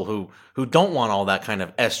 and people who don't want all that kind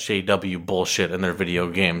of SJW bullshit in their video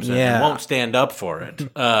games and won't stand up for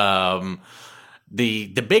it.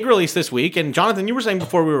 The big release this week, and Jonathan, you were saying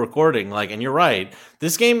before we were recording, like, and you're right,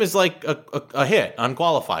 this game is like a hit,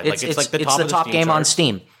 unqualified. It's like the top game charts on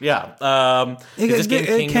Steam. Yeah, this game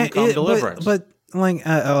Kingdom Come Deliverance. But like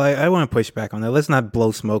I want to push back on that. Let's not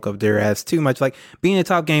blow smoke up their ass too much. Like being a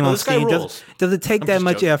top game on Steam does it take that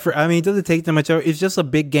much effort? I mean, does it take that much effort? It's just a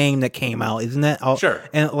big game that came out, isn't it? Sure.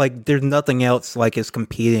 And like, there's nothing else like it's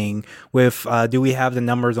competing with. Do we have the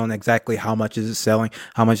numbers on exactly how much is it selling?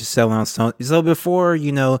 How much is selling on Sony? So before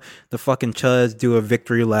the fucking chuds do a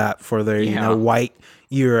victory lap for their white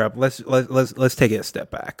Europe, let's take it a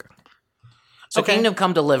step back. So Kingdom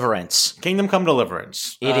Come Deliverance. Kingdom Come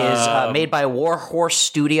Deliverance. It is made by Warhorse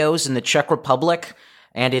Studios in the Czech Republic,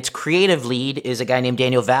 and its creative lead is a guy named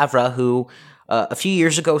Daniel Vavra, who a few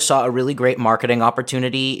years ago saw a really great marketing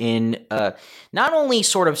opportunity in not only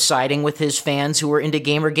sort of siding with his fans who were into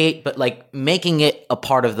Gamergate, but like making it a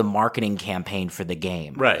part of the marketing campaign for the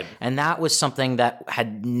game. Right. And that was something that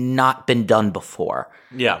had not been done before.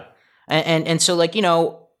 Yeah. And so like,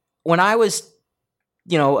 when I was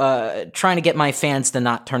trying to get my fans to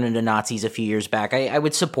not turn into Nazis a few years back, I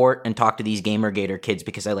would support and talk to these Gamergator kids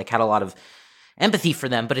because I like had a lot of empathy for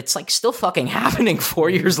them, but it's like still fucking happening 4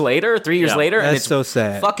 years later, 3 years later. That's and it's so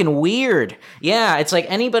sad. Fucking weird. Yeah. It's like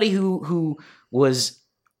anybody who was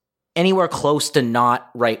anywhere close to not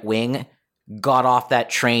right wing got off that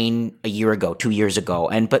train a year ago, 2 years ago.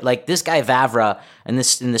 But like this guy Vavra and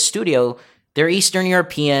this in the studio, they're Eastern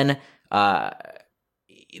European,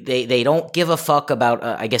 They don't give a fuck about,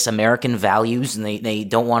 I guess, American values, and they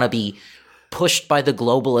don't want to be pushed by the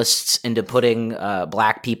globalists into putting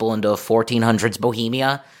black people into 1400s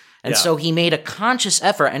Bohemia. And so he made a conscious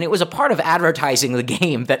effort, and it was a part of advertising the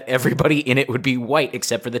game that everybody in it would be white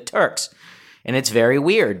except for the Turks. and it's very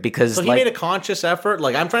weird because So he made a conscious effort.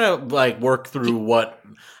 Like I'm trying to work through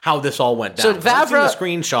how this all went down. So I've seen Vavra- the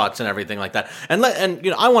screenshots and everything like that. And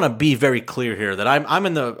I want to be very clear here that I'm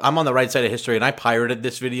on the right side of history, and I pirated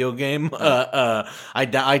this video game. I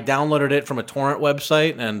downloaded it from a torrent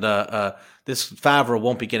website, and this Vavra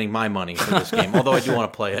won't be getting my money for this game, although I do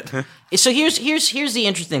want to play it. So here's the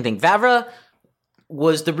interesting thing. Vavra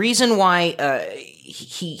was the reason why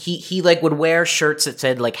he would wear shirts that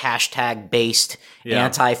said hashtag based,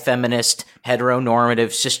 anti-feminist, heteronormative,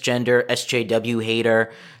 cisgender, SJW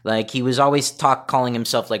hater. He was always calling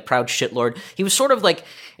himself proud shitlord. He was sort of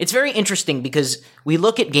it's very interesting because we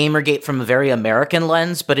look at Gamergate from a very American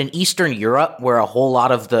lens, but in Eastern Europe, where a whole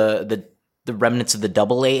lot of the remnants of the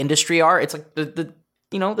AA industry are, it's the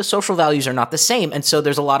social values are not the same. And so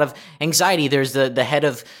there's a lot of anxiety. There's the head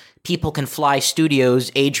of People Can Fly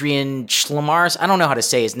Studios, Adrian Schlemars. I don't know how to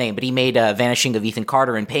say his name, but he made Vanishing of Ethan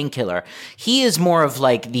Carter and Painkiller. He is more of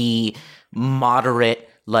the moderate,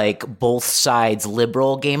 both sides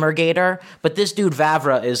liberal Gamergator. But this dude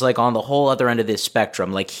Vavra is on the whole other end of this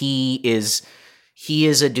spectrum. He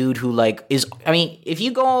is a dude who if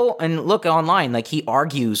you go and look online, he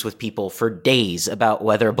argues with people for days about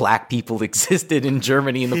whether black people existed in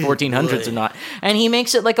Germany in the 1400s or not. And he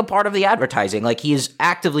makes it a part of the advertising. He is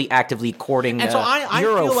actively courting And so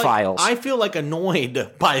Europhiles. I feel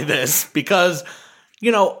annoyed by this because,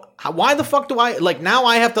 why the fuck do I now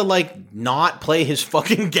I have to not play his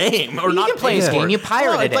fucking game or not can play his game. You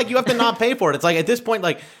pirated it. it. You have to not pay for it. It's at this point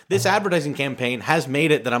this advertising campaign has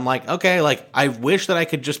made it that I'm okay, I wish that I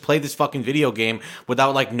could just play this fucking video game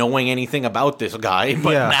without knowing anything about this guy.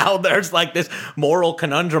 But now there's this moral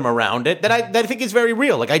conundrum around it that I think is very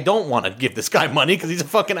real. I don't want to give this guy money because he's a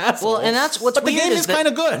fucking asshole. Well, and that's what's but the weird game is kind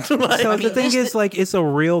of good. So the thing is, it's a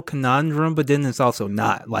real conundrum, but then it's also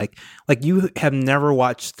not. You have never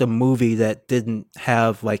watched the movie that didn't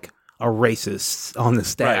have a racist on the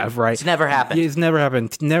staff, right? It's never happened. It's never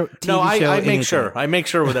happened. Never, TV no, show, I make anything. sure. I make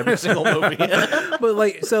sure with every single movie.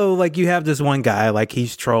 But you have this one guy,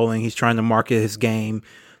 he's trolling, he's trying to market his game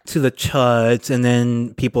to the chuds, and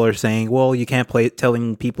then people are saying, well, you can't play it,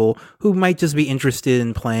 telling people who might just be interested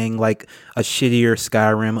in playing a shittier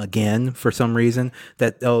Skyrim again for some reason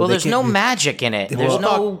that there's no magic in it. There's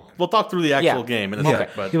we'll talk through the actual game in a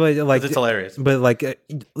sec, but it's hilarious.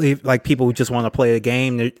 But people who just want to play the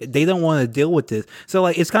game, they don't want to deal with this. So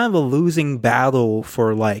it's kind of a losing battle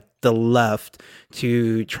for the left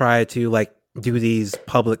to try to do these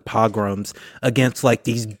public pogroms against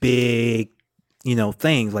these big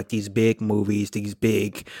things these big movies, these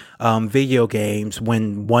big video games,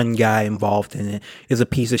 when one guy involved in it is a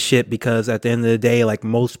piece of shit, because at the end of the day,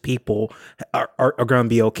 most people are going to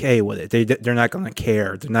be okay with it. They're not going to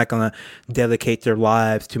care. They're not going to dedicate their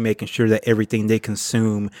lives to making sure that everything they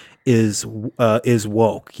consume is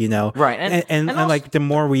woke, Right. And the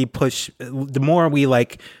more we push, the more we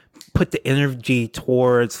put the energy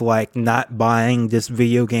towards not buying this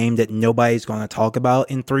video game that nobody's going to talk about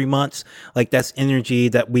in 3 months. That's energy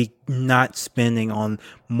that we not spending on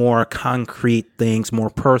more concrete things, more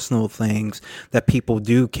personal things that people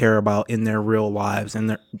do care about in their real lives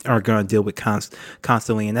and are going to deal with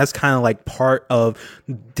constantly. And that's kind of part of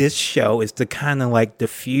this show, is to kind of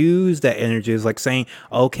diffuse that energy, is saying,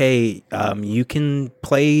 okay, you can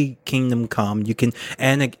play Kingdom Come, you can,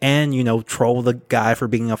 and troll the guy for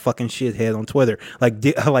being a fucking shithead on Twitter,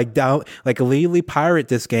 illegally pirate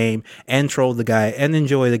this game and troll the guy and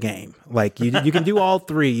enjoy the game. You can do all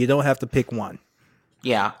three. You don't have to pick one.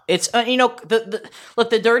 Yeah, it's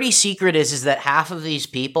the dirty secret is that half of these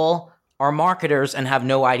people are marketers and have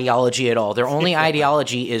no ideology at all. Their only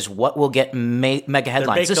ideology is what will get mega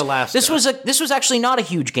headlines. This was actually not a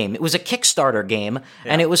huge game. It was a Kickstarter game,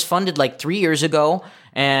 and it was funded 3 years ago.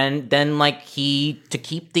 And then to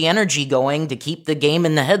keep the energy going, to keep the game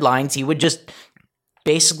in the headlines, he would just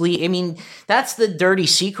basically, that's the dirty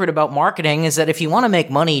secret about marketing, is that if you want to make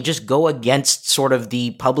money, just go against sort of the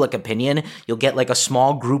public opinion. You'll get a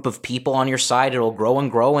small group of people on your side. It'll grow and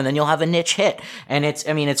grow, and then you'll have a niche hit. And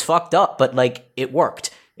it's fucked up, but it worked.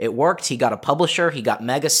 It worked. He got a publisher. He got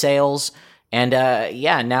mega sales. And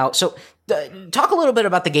now, so talk a little bit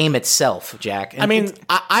about the game itself, Jack.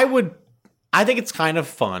 I think it's kind of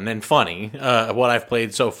fun and funny, what I've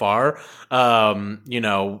played so far.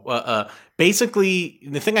 basically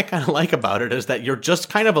the thing I kind of like about it is that you're just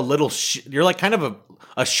kind of a little you're like kind of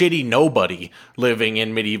a shitty nobody living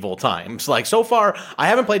in medieval times. Like, so far I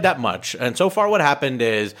haven't played that much, and so far what happened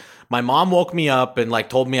is my mom woke me up and like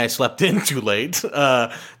told me I slept in too late.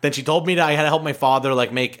 Then she told me that I had to help my father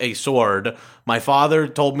like make a sword. My father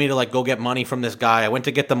told me to like go get money from this guy. I went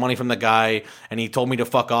to get the money from the guy, and he told me to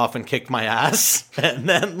fuck off and kicked my ass. And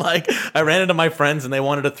then like I ran into my friends and they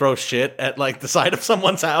wanted to throw shit at like the side of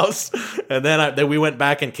someone's house. And then we went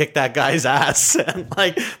back and kicked that guy's ass. And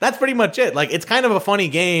like that's pretty much it. Like, it's kind of a funny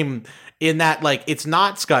game in that like it's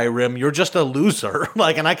not Skyrim. You're just a loser.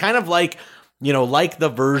 Like, and I kind of like, you know, like the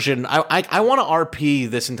version, I want to RP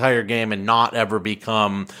this entire game and not ever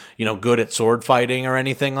become, you know, good at sword fighting or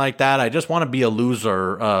anything like that. I just want to be a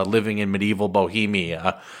loser living in medieval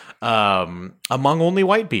Bohemia among only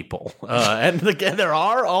white people. And again, there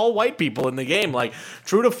are all white people in the game. Like,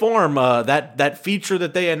 true to form, that feature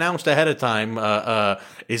that they announced ahead of time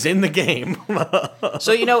is in the game.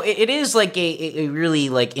 So, you know, it is like a really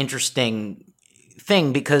like interesting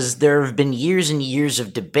thing, because there have been years and years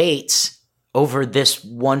of debates over this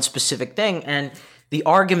one specific thing, and the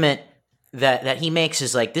argument that he makes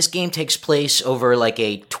is like, this game takes place over like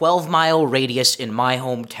a 12-mile radius in my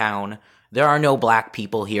hometown. There are no black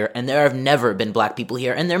people here, and there have never been black people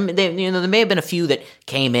here, and there may have been a few that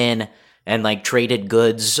came in and like traded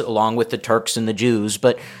goods along with the Turks and the Jews,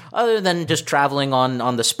 but other than just traveling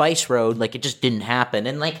on the spice road, like, it just didn't happen.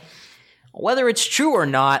 And like, whether it's true or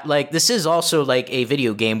not, like, this is also like a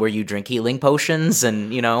video game where you drink healing potions,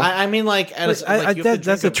 and you know, I mean, like, that's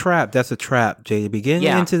a trap. That's a trap, JB. Getting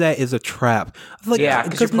into that is a trap. Like, yeah,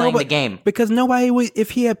 because you're playing the game. Because nobody would,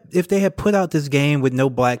 if they had put out this game with no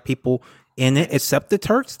black people in it except the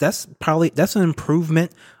Turks, that's an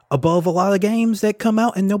improvement above a lot of games that come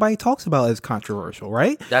out and nobody talks about as controversial,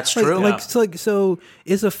 right? That's true. So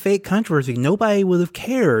it's a fake controversy. Nobody would have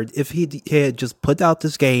cared if he had just put out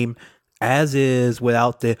this game as is,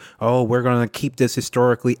 without the, we're going to keep this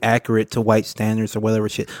historically accurate to white standards or whatever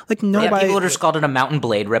shit. Like, nobody... Yeah, people would have just called it a Mountain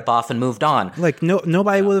Blade ripoff and moved on. Like,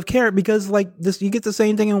 nobody would have cared, because, like, this, you get the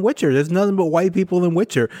same thing in Witcher. There's nothing but white people in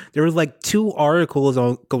Witcher. There was, like, 2 articles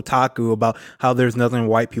on Kotaku about how there's nothing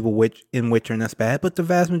white people in Witcher, and that's bad, but the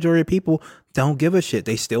vast majority of people don't give a shit.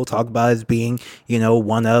 They still talk about it as being, you know,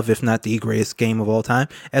 one of, if not the greatest game of all time,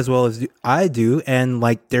 as well as I do, and,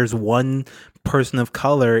 like, there's one person of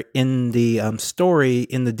color in the story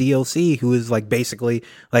in the DLC who is like basically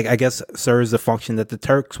like, I guess, serves the function that the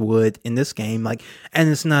Turks would in this game, like, and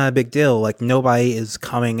it's not a big deal. Like, nobody is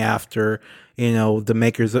coming after, you know, the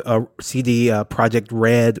makers of CD Projekt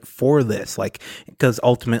Red for this, like, because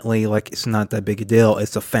ultimately, like, it's not that big a deal.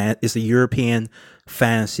 It's a European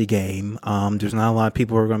fantasy game. There's not a lot of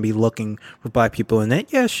people who are going to be looking for black people in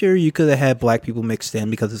it. Yeah, sure, you could have had black people mixed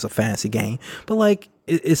in because it's a fantasy game, but like,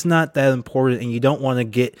 it's not that important, and you don't want to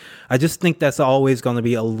get. I just think that's always going to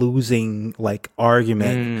be a losing like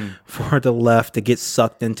argument for the left to get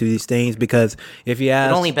sucked into these things, because if you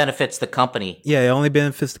ask, it only benefits the company. Yeah, it only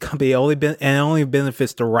benefits the company. It only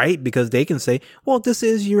benefits the right, because they can say, "Well, this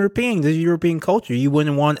is European. This is European culture. You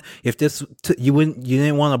wouldn't want you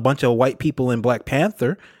didn't want a bunch of white people in Black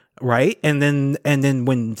Panther, right?" And then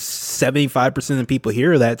when 75% of people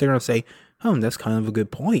hear that, they're going to say, "Oh, that's kind of a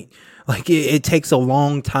good point." Like, it takes a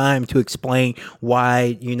long time to explain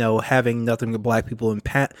why, you know, having nothing but black people in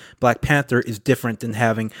Black Panther is different than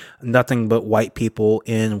having nothing but white people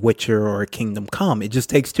in Witcher or Kingdom Come. It just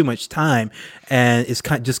takes too much time, and it's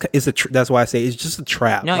kind of that's why I say it's just a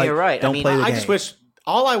trap. No, like, you're right. Don't play the game. I just wish.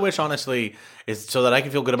 All I wish, honestly, is so that I can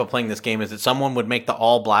feel good about playing this game, is that someone would make the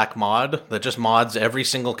all-black mod that just mods every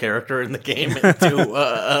single character in the game into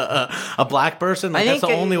a black person. Like, that's the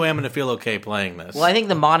only way I'm going to feel okay playing this. Well, I think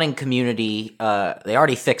the modding community, they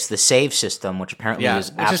already fixed the save system, which apparently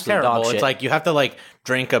is absolute terrible. dog shit. It's like you have to like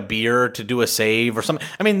drink a beer to do a save or something.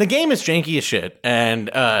 I mean, the game is janky as shit, and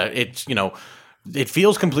it's, you know, it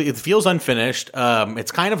feels complete. It feels unfinished.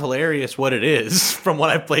 It's kind of hilarious what it is from what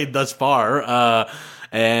I've played thus far.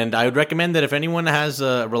 And I would recommend that if anyone has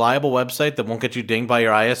a reliable website that won't get you dinged by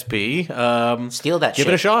your ISP, steal that shit.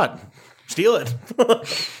 Give it a shot. Steal it.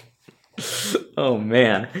 Oh,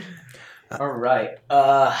 man. All right.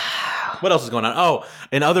 What else is going on? Oh,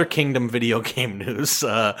 in other Kingdom video game news,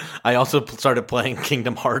 I also started playing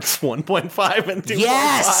Kingdom Hearts 1.5 and 2.5.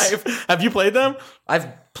 Yes! Have you played them?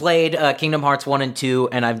 I've played Kingdom Hearts 1 and 2,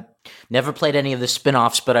 and I've never played any of the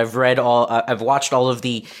spin-offs, but I've watched all of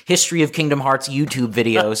the history of Kingdom Hearts YouTube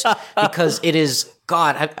videos, because it is,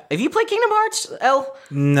 God, have you played Kingdom Hearts, El?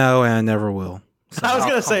 No, and I never will. I was Oh,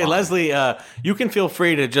 gonna come say, on. Leslie, you can feel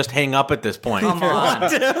free to just hang up at this point. Come on.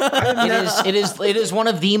 It is one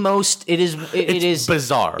of the most it is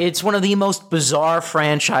bizarre. It's one of the most bizarre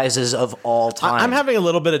franchises of all time. I'm having a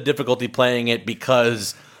little bit of difficulty playing it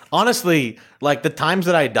because honestly, like the times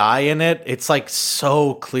that I die in it, it's like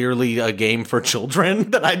so clearly a game for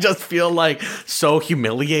children that I just feel like so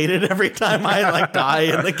humiliated every time I like die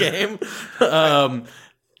in the game.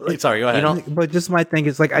 Sorry, go ahead. But just my thing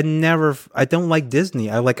is like I don't like Disney.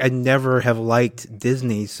 I never have liked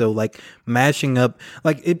Disney. So like mashing up,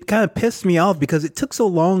 like it kind of pissed me off because it took so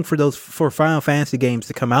long for Final Fantasy games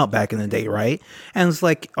to come out back in the day, right? And it's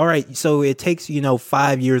like, all right, so it takes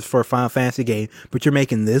 5 years for a Final Fantasy game, but you're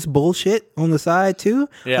making this bullshit on the side too.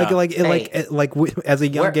 Yeah. As a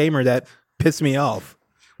young gamer, that pissed me off.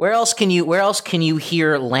 Where else can you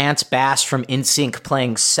hear Lance Bass from NSYNC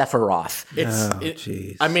playing Sephiroth?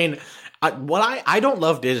 Jeez. I mean, I don't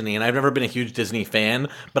love Disney, and I've never been a huge Disney fan,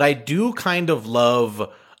 but I do kind of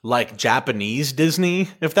love like Japanese Disney,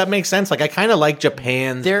 if that makes sense. Like I kind of like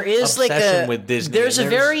Japan's There is obsession with Disney. There's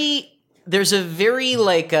a very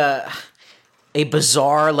like a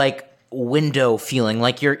bizarre like window feeling,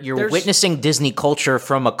 like you're witnessing Disney culture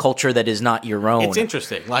from a culture that is not your own. It's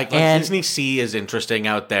interesting. Like And- Disney Sea is interesting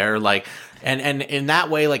out there. Like and in that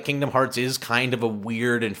way, like Kingdom Hearts is kind of a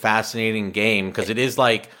weird and fascinating game because it is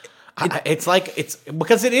like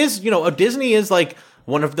because it is Disney is like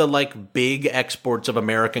one of the like big exports of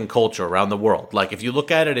American culture around the world. Like if you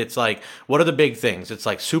look at it, it's like what are the big things? It's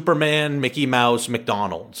like Superman, Mickey Mouse,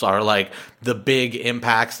 McDonald's are like the big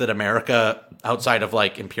impacts that America outside of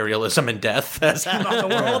like imperialism and death has had on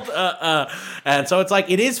the world. And so it's like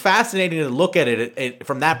it is fascinating to look at it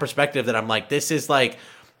from that perspective that I'm like this is like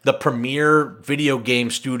the premier video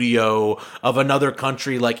game studio of another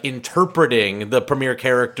country, like interpreting the premier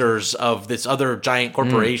characters of this other giant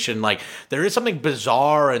corporation. Like there is something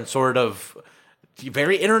bizarre and sort of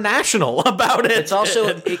very international about it. It's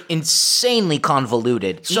also insanely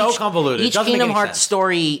convoluted. So convoluted. It Each doesn't make Kingdom any Hearts sense.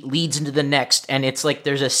 story leads into the next, and it's like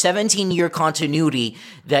there's a 17-year continuity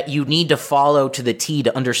that you need to follow to the T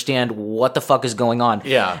to understand what the fuck is going on.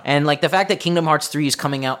 Yeah. And like the fact that Kingdom Hearts 3 is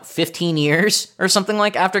coming out 15 years or something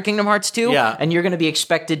like after Kingdom Hearts 2, Yeah. and you're going to be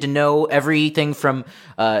expected to know everything from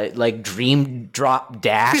like Dream Drop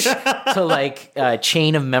Dash to like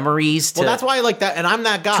Chain of Memories to Well, that's why I like that, and I'm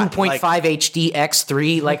that guy. 2.5 HD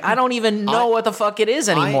X3. Like, I don't even know what the fuck it is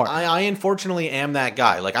anymore. I unfortunately am that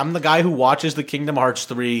guy. Like, I'm the guy who watches the Kingdom Hearts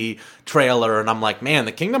 3 trailer, and I'm like, man,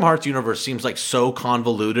 the Kingdom Hearts universe seems like so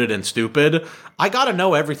convoluted and stupid. I gotta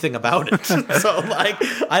know everything about it. So, like,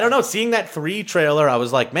 I don't know. Seeing that 3 trailer, I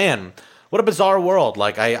was like, man, what a bizarre world.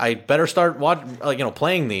 Like, I better start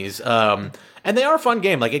playing these. And they are a fun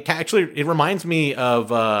game. Like, it reminds me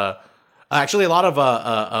of. Actually, a lot of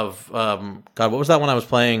God, what was that one I was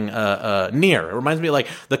playing? Nier. It reminds me like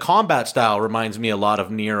the combat style reminds me a lot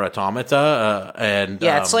of Nier Automata.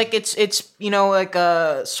 It's like it's like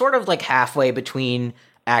sort of like halfway between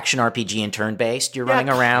action RPG and turn based. You're running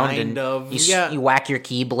around and you whack your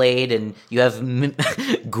keyblade, and you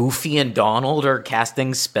have Goofy and Donald are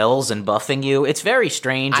casting spells and buffing you. It's very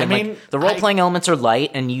strange. I And mean, like the role playing elements are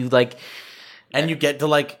light, and you like. And you get to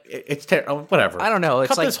like it's whatever. I don't know. It's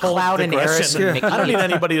Cut like this whole Cloud and digression. Aerith and Mickey. I don't need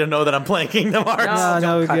anybody to know that I'm playing Kingdom Hearts.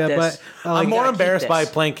 Don't cut this. I'm more gotta embarrassed keep by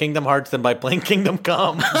this. playing Kingdom Hearts than by playing Kingdom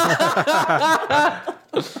Come.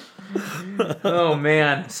 Oh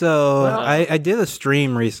man. So I did a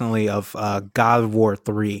stream recently of God of War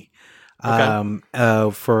 3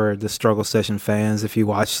 for the Struggle Session fans if you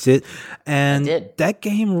watched it. And I did. that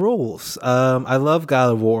game rules. I love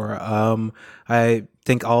God of War. I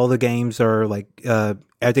think all the games are like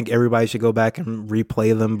I think everybody should go back and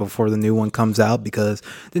replay them before the new one comes out because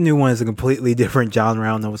the new one is a completely different genre.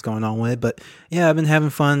 I don't know what's going on with it. But yeah, I've been having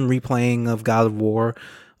fun replaying of God of War.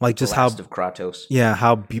 Like just how Last of Kratos. yeah,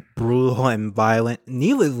 how brutal and violent,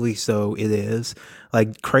 needlessly so it is.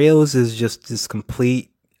 Like Kratos is just this complete,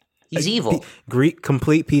 He's evil.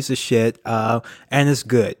 complete piece of shit, and it's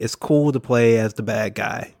good. It's cool to play as the bad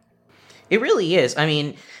guy. It really is. I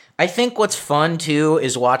mean, I think what's fun too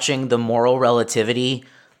is watching the moral relativity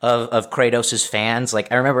of Kratos' fans.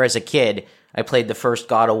 Like I remember as a kid, I played the first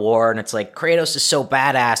God of War, and it's like Kratos is so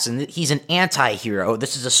badass, and he's an anti-hero.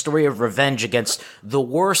 This is a story of revenge against the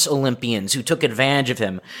worst Olympians who took advantage of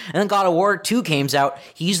him. And then God of War 2 comes out.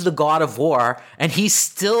 He's the God of War, and he's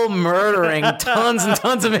still murdering tons and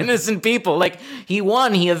tons of innocent people. Like he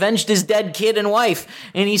won, he avenged his dead kid and wife,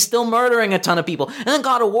 and he's still murdering a ton of people. And then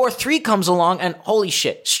God of War 3 comes along, and holy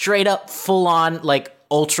shit, straight up full on like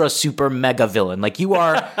ultra super mega villain. Like you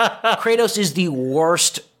are Kratos is the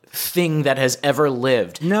worst thing that has ever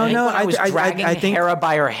lived. No, And no, when I was dragging I think Hera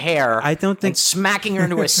by her hair. I don't think- and smacking her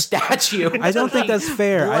into a statue. I don't think that's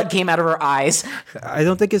fair. Blood came out of her eyes. I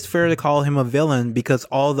don't think it's fair to call him a villain because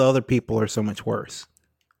all the other people are so much worse.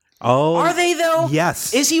 Oh, Are they though?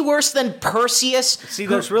 Yes. Is he worse than Perseus? See,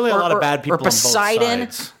 there's really a lot of bad people or Poseidon. on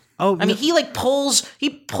both sides. Oh, I mean, he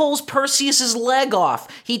pulls Perseus's leg off.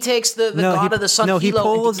 He takes the god of the sun,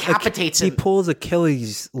 Hilo, and decapitates him. He pulls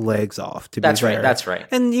Achilles' legs off. To That's be right, fair. that's right.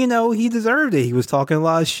 And he deserved it. He was talking a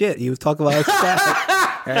lot of shit. He was talking a lot of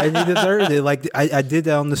stuff, and he deserved it. Like I did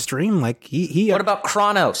that on the stream. Like he. What about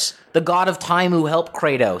Kronos, the god of time who helped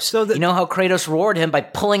Kratos? So you know how Kratos rewarded him by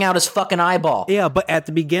pulling out his fucking eyeball. Yeah, but at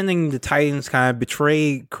the beginning, the Titans kind of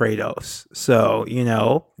betrayed Kratos. So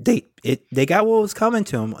they got what was coming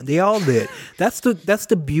to them. They all did. That's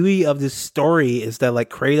the beauty of this story is that like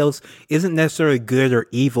Kratos isn't necessarily good or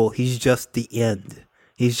evil. He's just the end.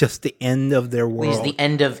 He's just the end of their world. He's the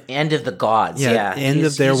end of the gods. Yeah, end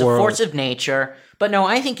of their he's world. a force of nature. But no,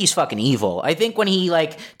 I think he's fucking evil. I think when he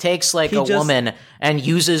takes woman and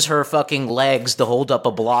uses her fucking legs to hold up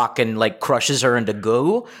a block and crushes her into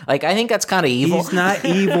goo, I think that's kind of evil. He's not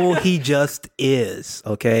evil. He just is.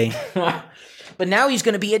 Okay. But now he's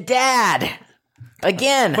going to be a dad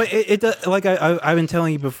again. But I've been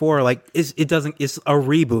telling you before, it's a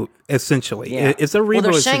reboot essentially. Yeah. It's a reboot.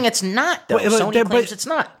 Well, they're saying it's not though. Sony claims it's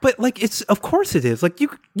not. But of course it is.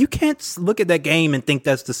 You can't look at that game and think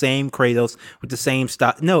that's the same Kratos with the same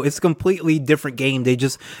style. No, it's a completely different game.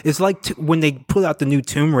 It's like when they put out the new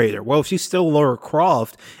Tomb Raider. Well, she's still Lara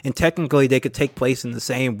Croft, and technically they could take place in the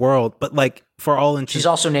same world, but for all intents, she's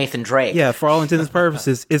also Nathan Drake. Yeah, for all intents and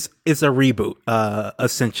purposes, it's a reboot,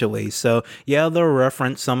 essentially. So yeah, they'll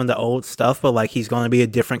reference some of the old stuff, but he's going to be a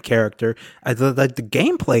different character. The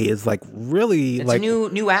gameplay is really it's a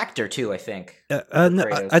new actor too. I think. No,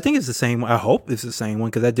 I think it's the same. I hope it's the same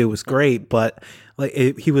one because that dude was great. But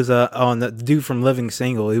he was on the dude from Living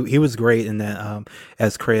Single. He was great in that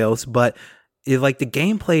as Kratos, but. The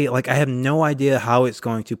gameplay, I have no idea how it's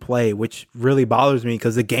going to play, which really bothers me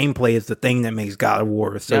because the gameplay is the thing that makes God of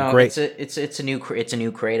War so great. It's a new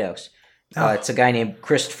Kratos. It's a guy named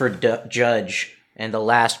Christopher Judge, and the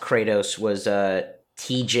last Kratos was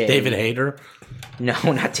TJ David Hayter. No,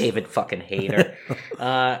 not David fucking Hayter.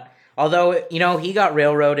 Although he got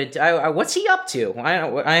railroaded. What's he up to?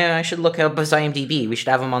 I should look up his IMDb. We should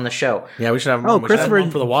have him on the show. Yeah, we should have him. Oh,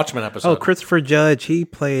 Christopher for the Watchmen episode. Oh, Christopher Judge. He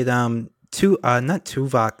played not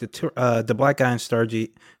Tuvok, the black guy in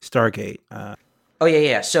Stargate. Oh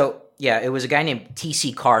yeah. So yeah, it was a guy named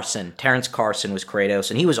T.C. Carson. Terrence Carson was Kratos,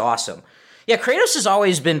 and he was awesome. Yeah, Kratos has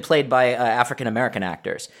always been played by African American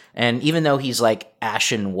actors, and even though he's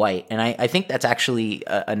ashen white, and I think that's actually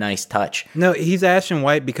a nice touch. No, he's ashen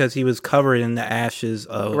white because he was covered in the ashes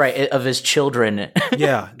of of his children.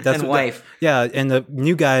 Yeah, that's and wife. And the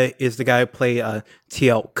new guy is the guy who played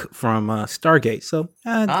Teal'c from Stargate. So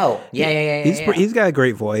he's got a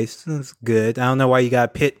great voice. It's good. I don't know why you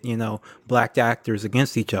got to pit black actors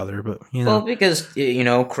against each other, but well, because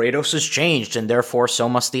Kratos has changed, and therefore so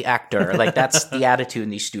must the actor. That's the attitude in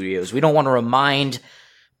these studios. We don't want to remind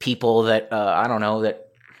people that that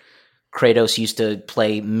Kratos used to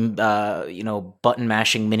play button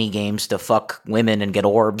mashing mini games to fuck women and get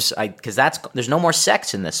orbs. Because there's no more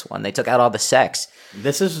sex in this one. They took out all the sex.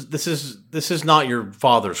 This is not your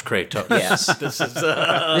father's Kratos. Yes, this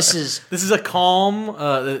is a calm.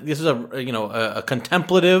 This is a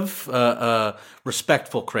contemplative,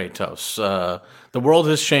 respectful Kratos. The world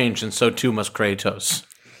has changed, and so too must Kratos.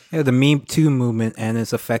 Yeah, the Me Too movement and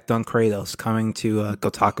its effect on Kratos coming to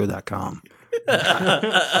Kotaku.com.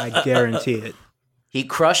 I guarantee it. He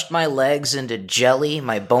crushed my legs into jelly.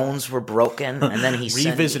 My bones were broken, and then he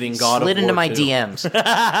revisiting God of slid War into my 2. DMs.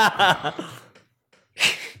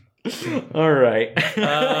 All right.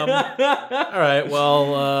 All right.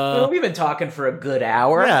 Well, we've been talking for a good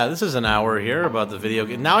hour. Yeah, this is an hour here about the video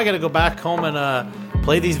game. Now I got to go back home and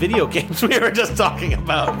play these video games we were just talking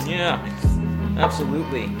about. Yeah,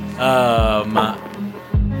 absolutely.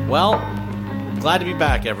 Well, glad to be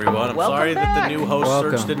back, everyone. I'm Welcome sorry back. that the new host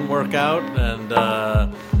search didn't work out, and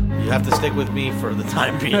you have to stick with me for the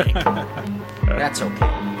time being. That's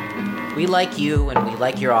okay. We like you, and we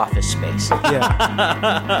like your office space.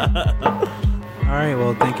 Yeah. All right.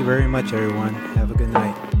 Well, thank you very much, everyone. Have a good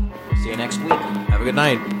night. See you next week. Have a good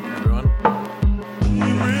night, everyone.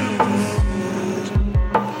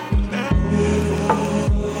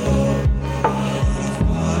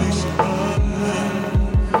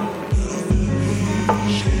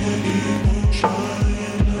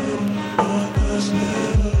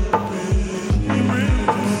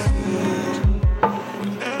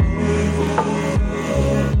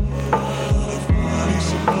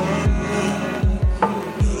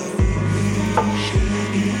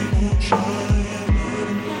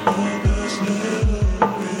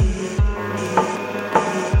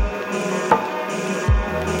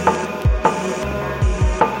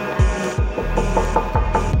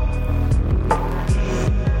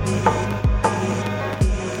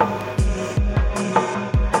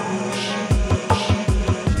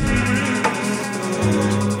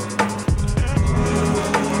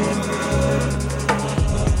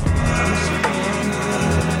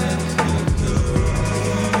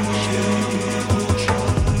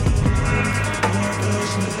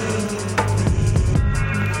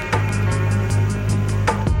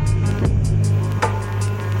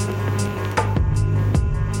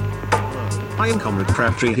 I'm Comrade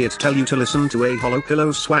Crabtree here to tell you to listen to A Hollow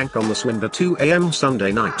Pillow Swank on the Swindler 2 a.m.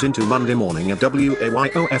 Sunday night into Monday morning at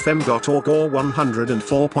WAYOFM.org or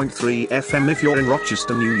 104.3 FM if you're in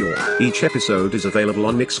Rochester, New York. Each episode is available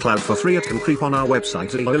on Mixcloud for free. It can creep on our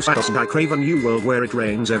website and I crave a new world where it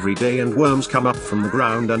rains every day and worms come up from the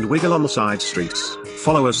ground and wiggle on the side streets.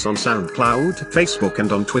 Follow us on SoundCloud, Facebook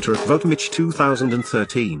and on Twitter at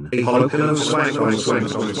VoteMitch2013. A Hollow Pillow Swank on the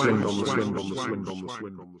Swindler.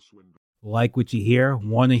 Like what you hear?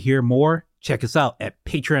 Want to hear more? Check us out at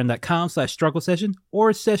patreon.com/struggle session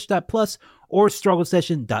or sesh.plus or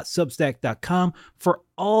strugglesession.substack.com for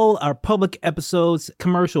all our public episodes,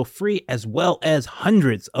 commercial free, as well as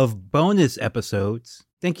hundreds of bonus episodes.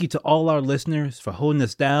 Thank you to all our listeners for holding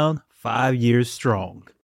us down 5 years strong.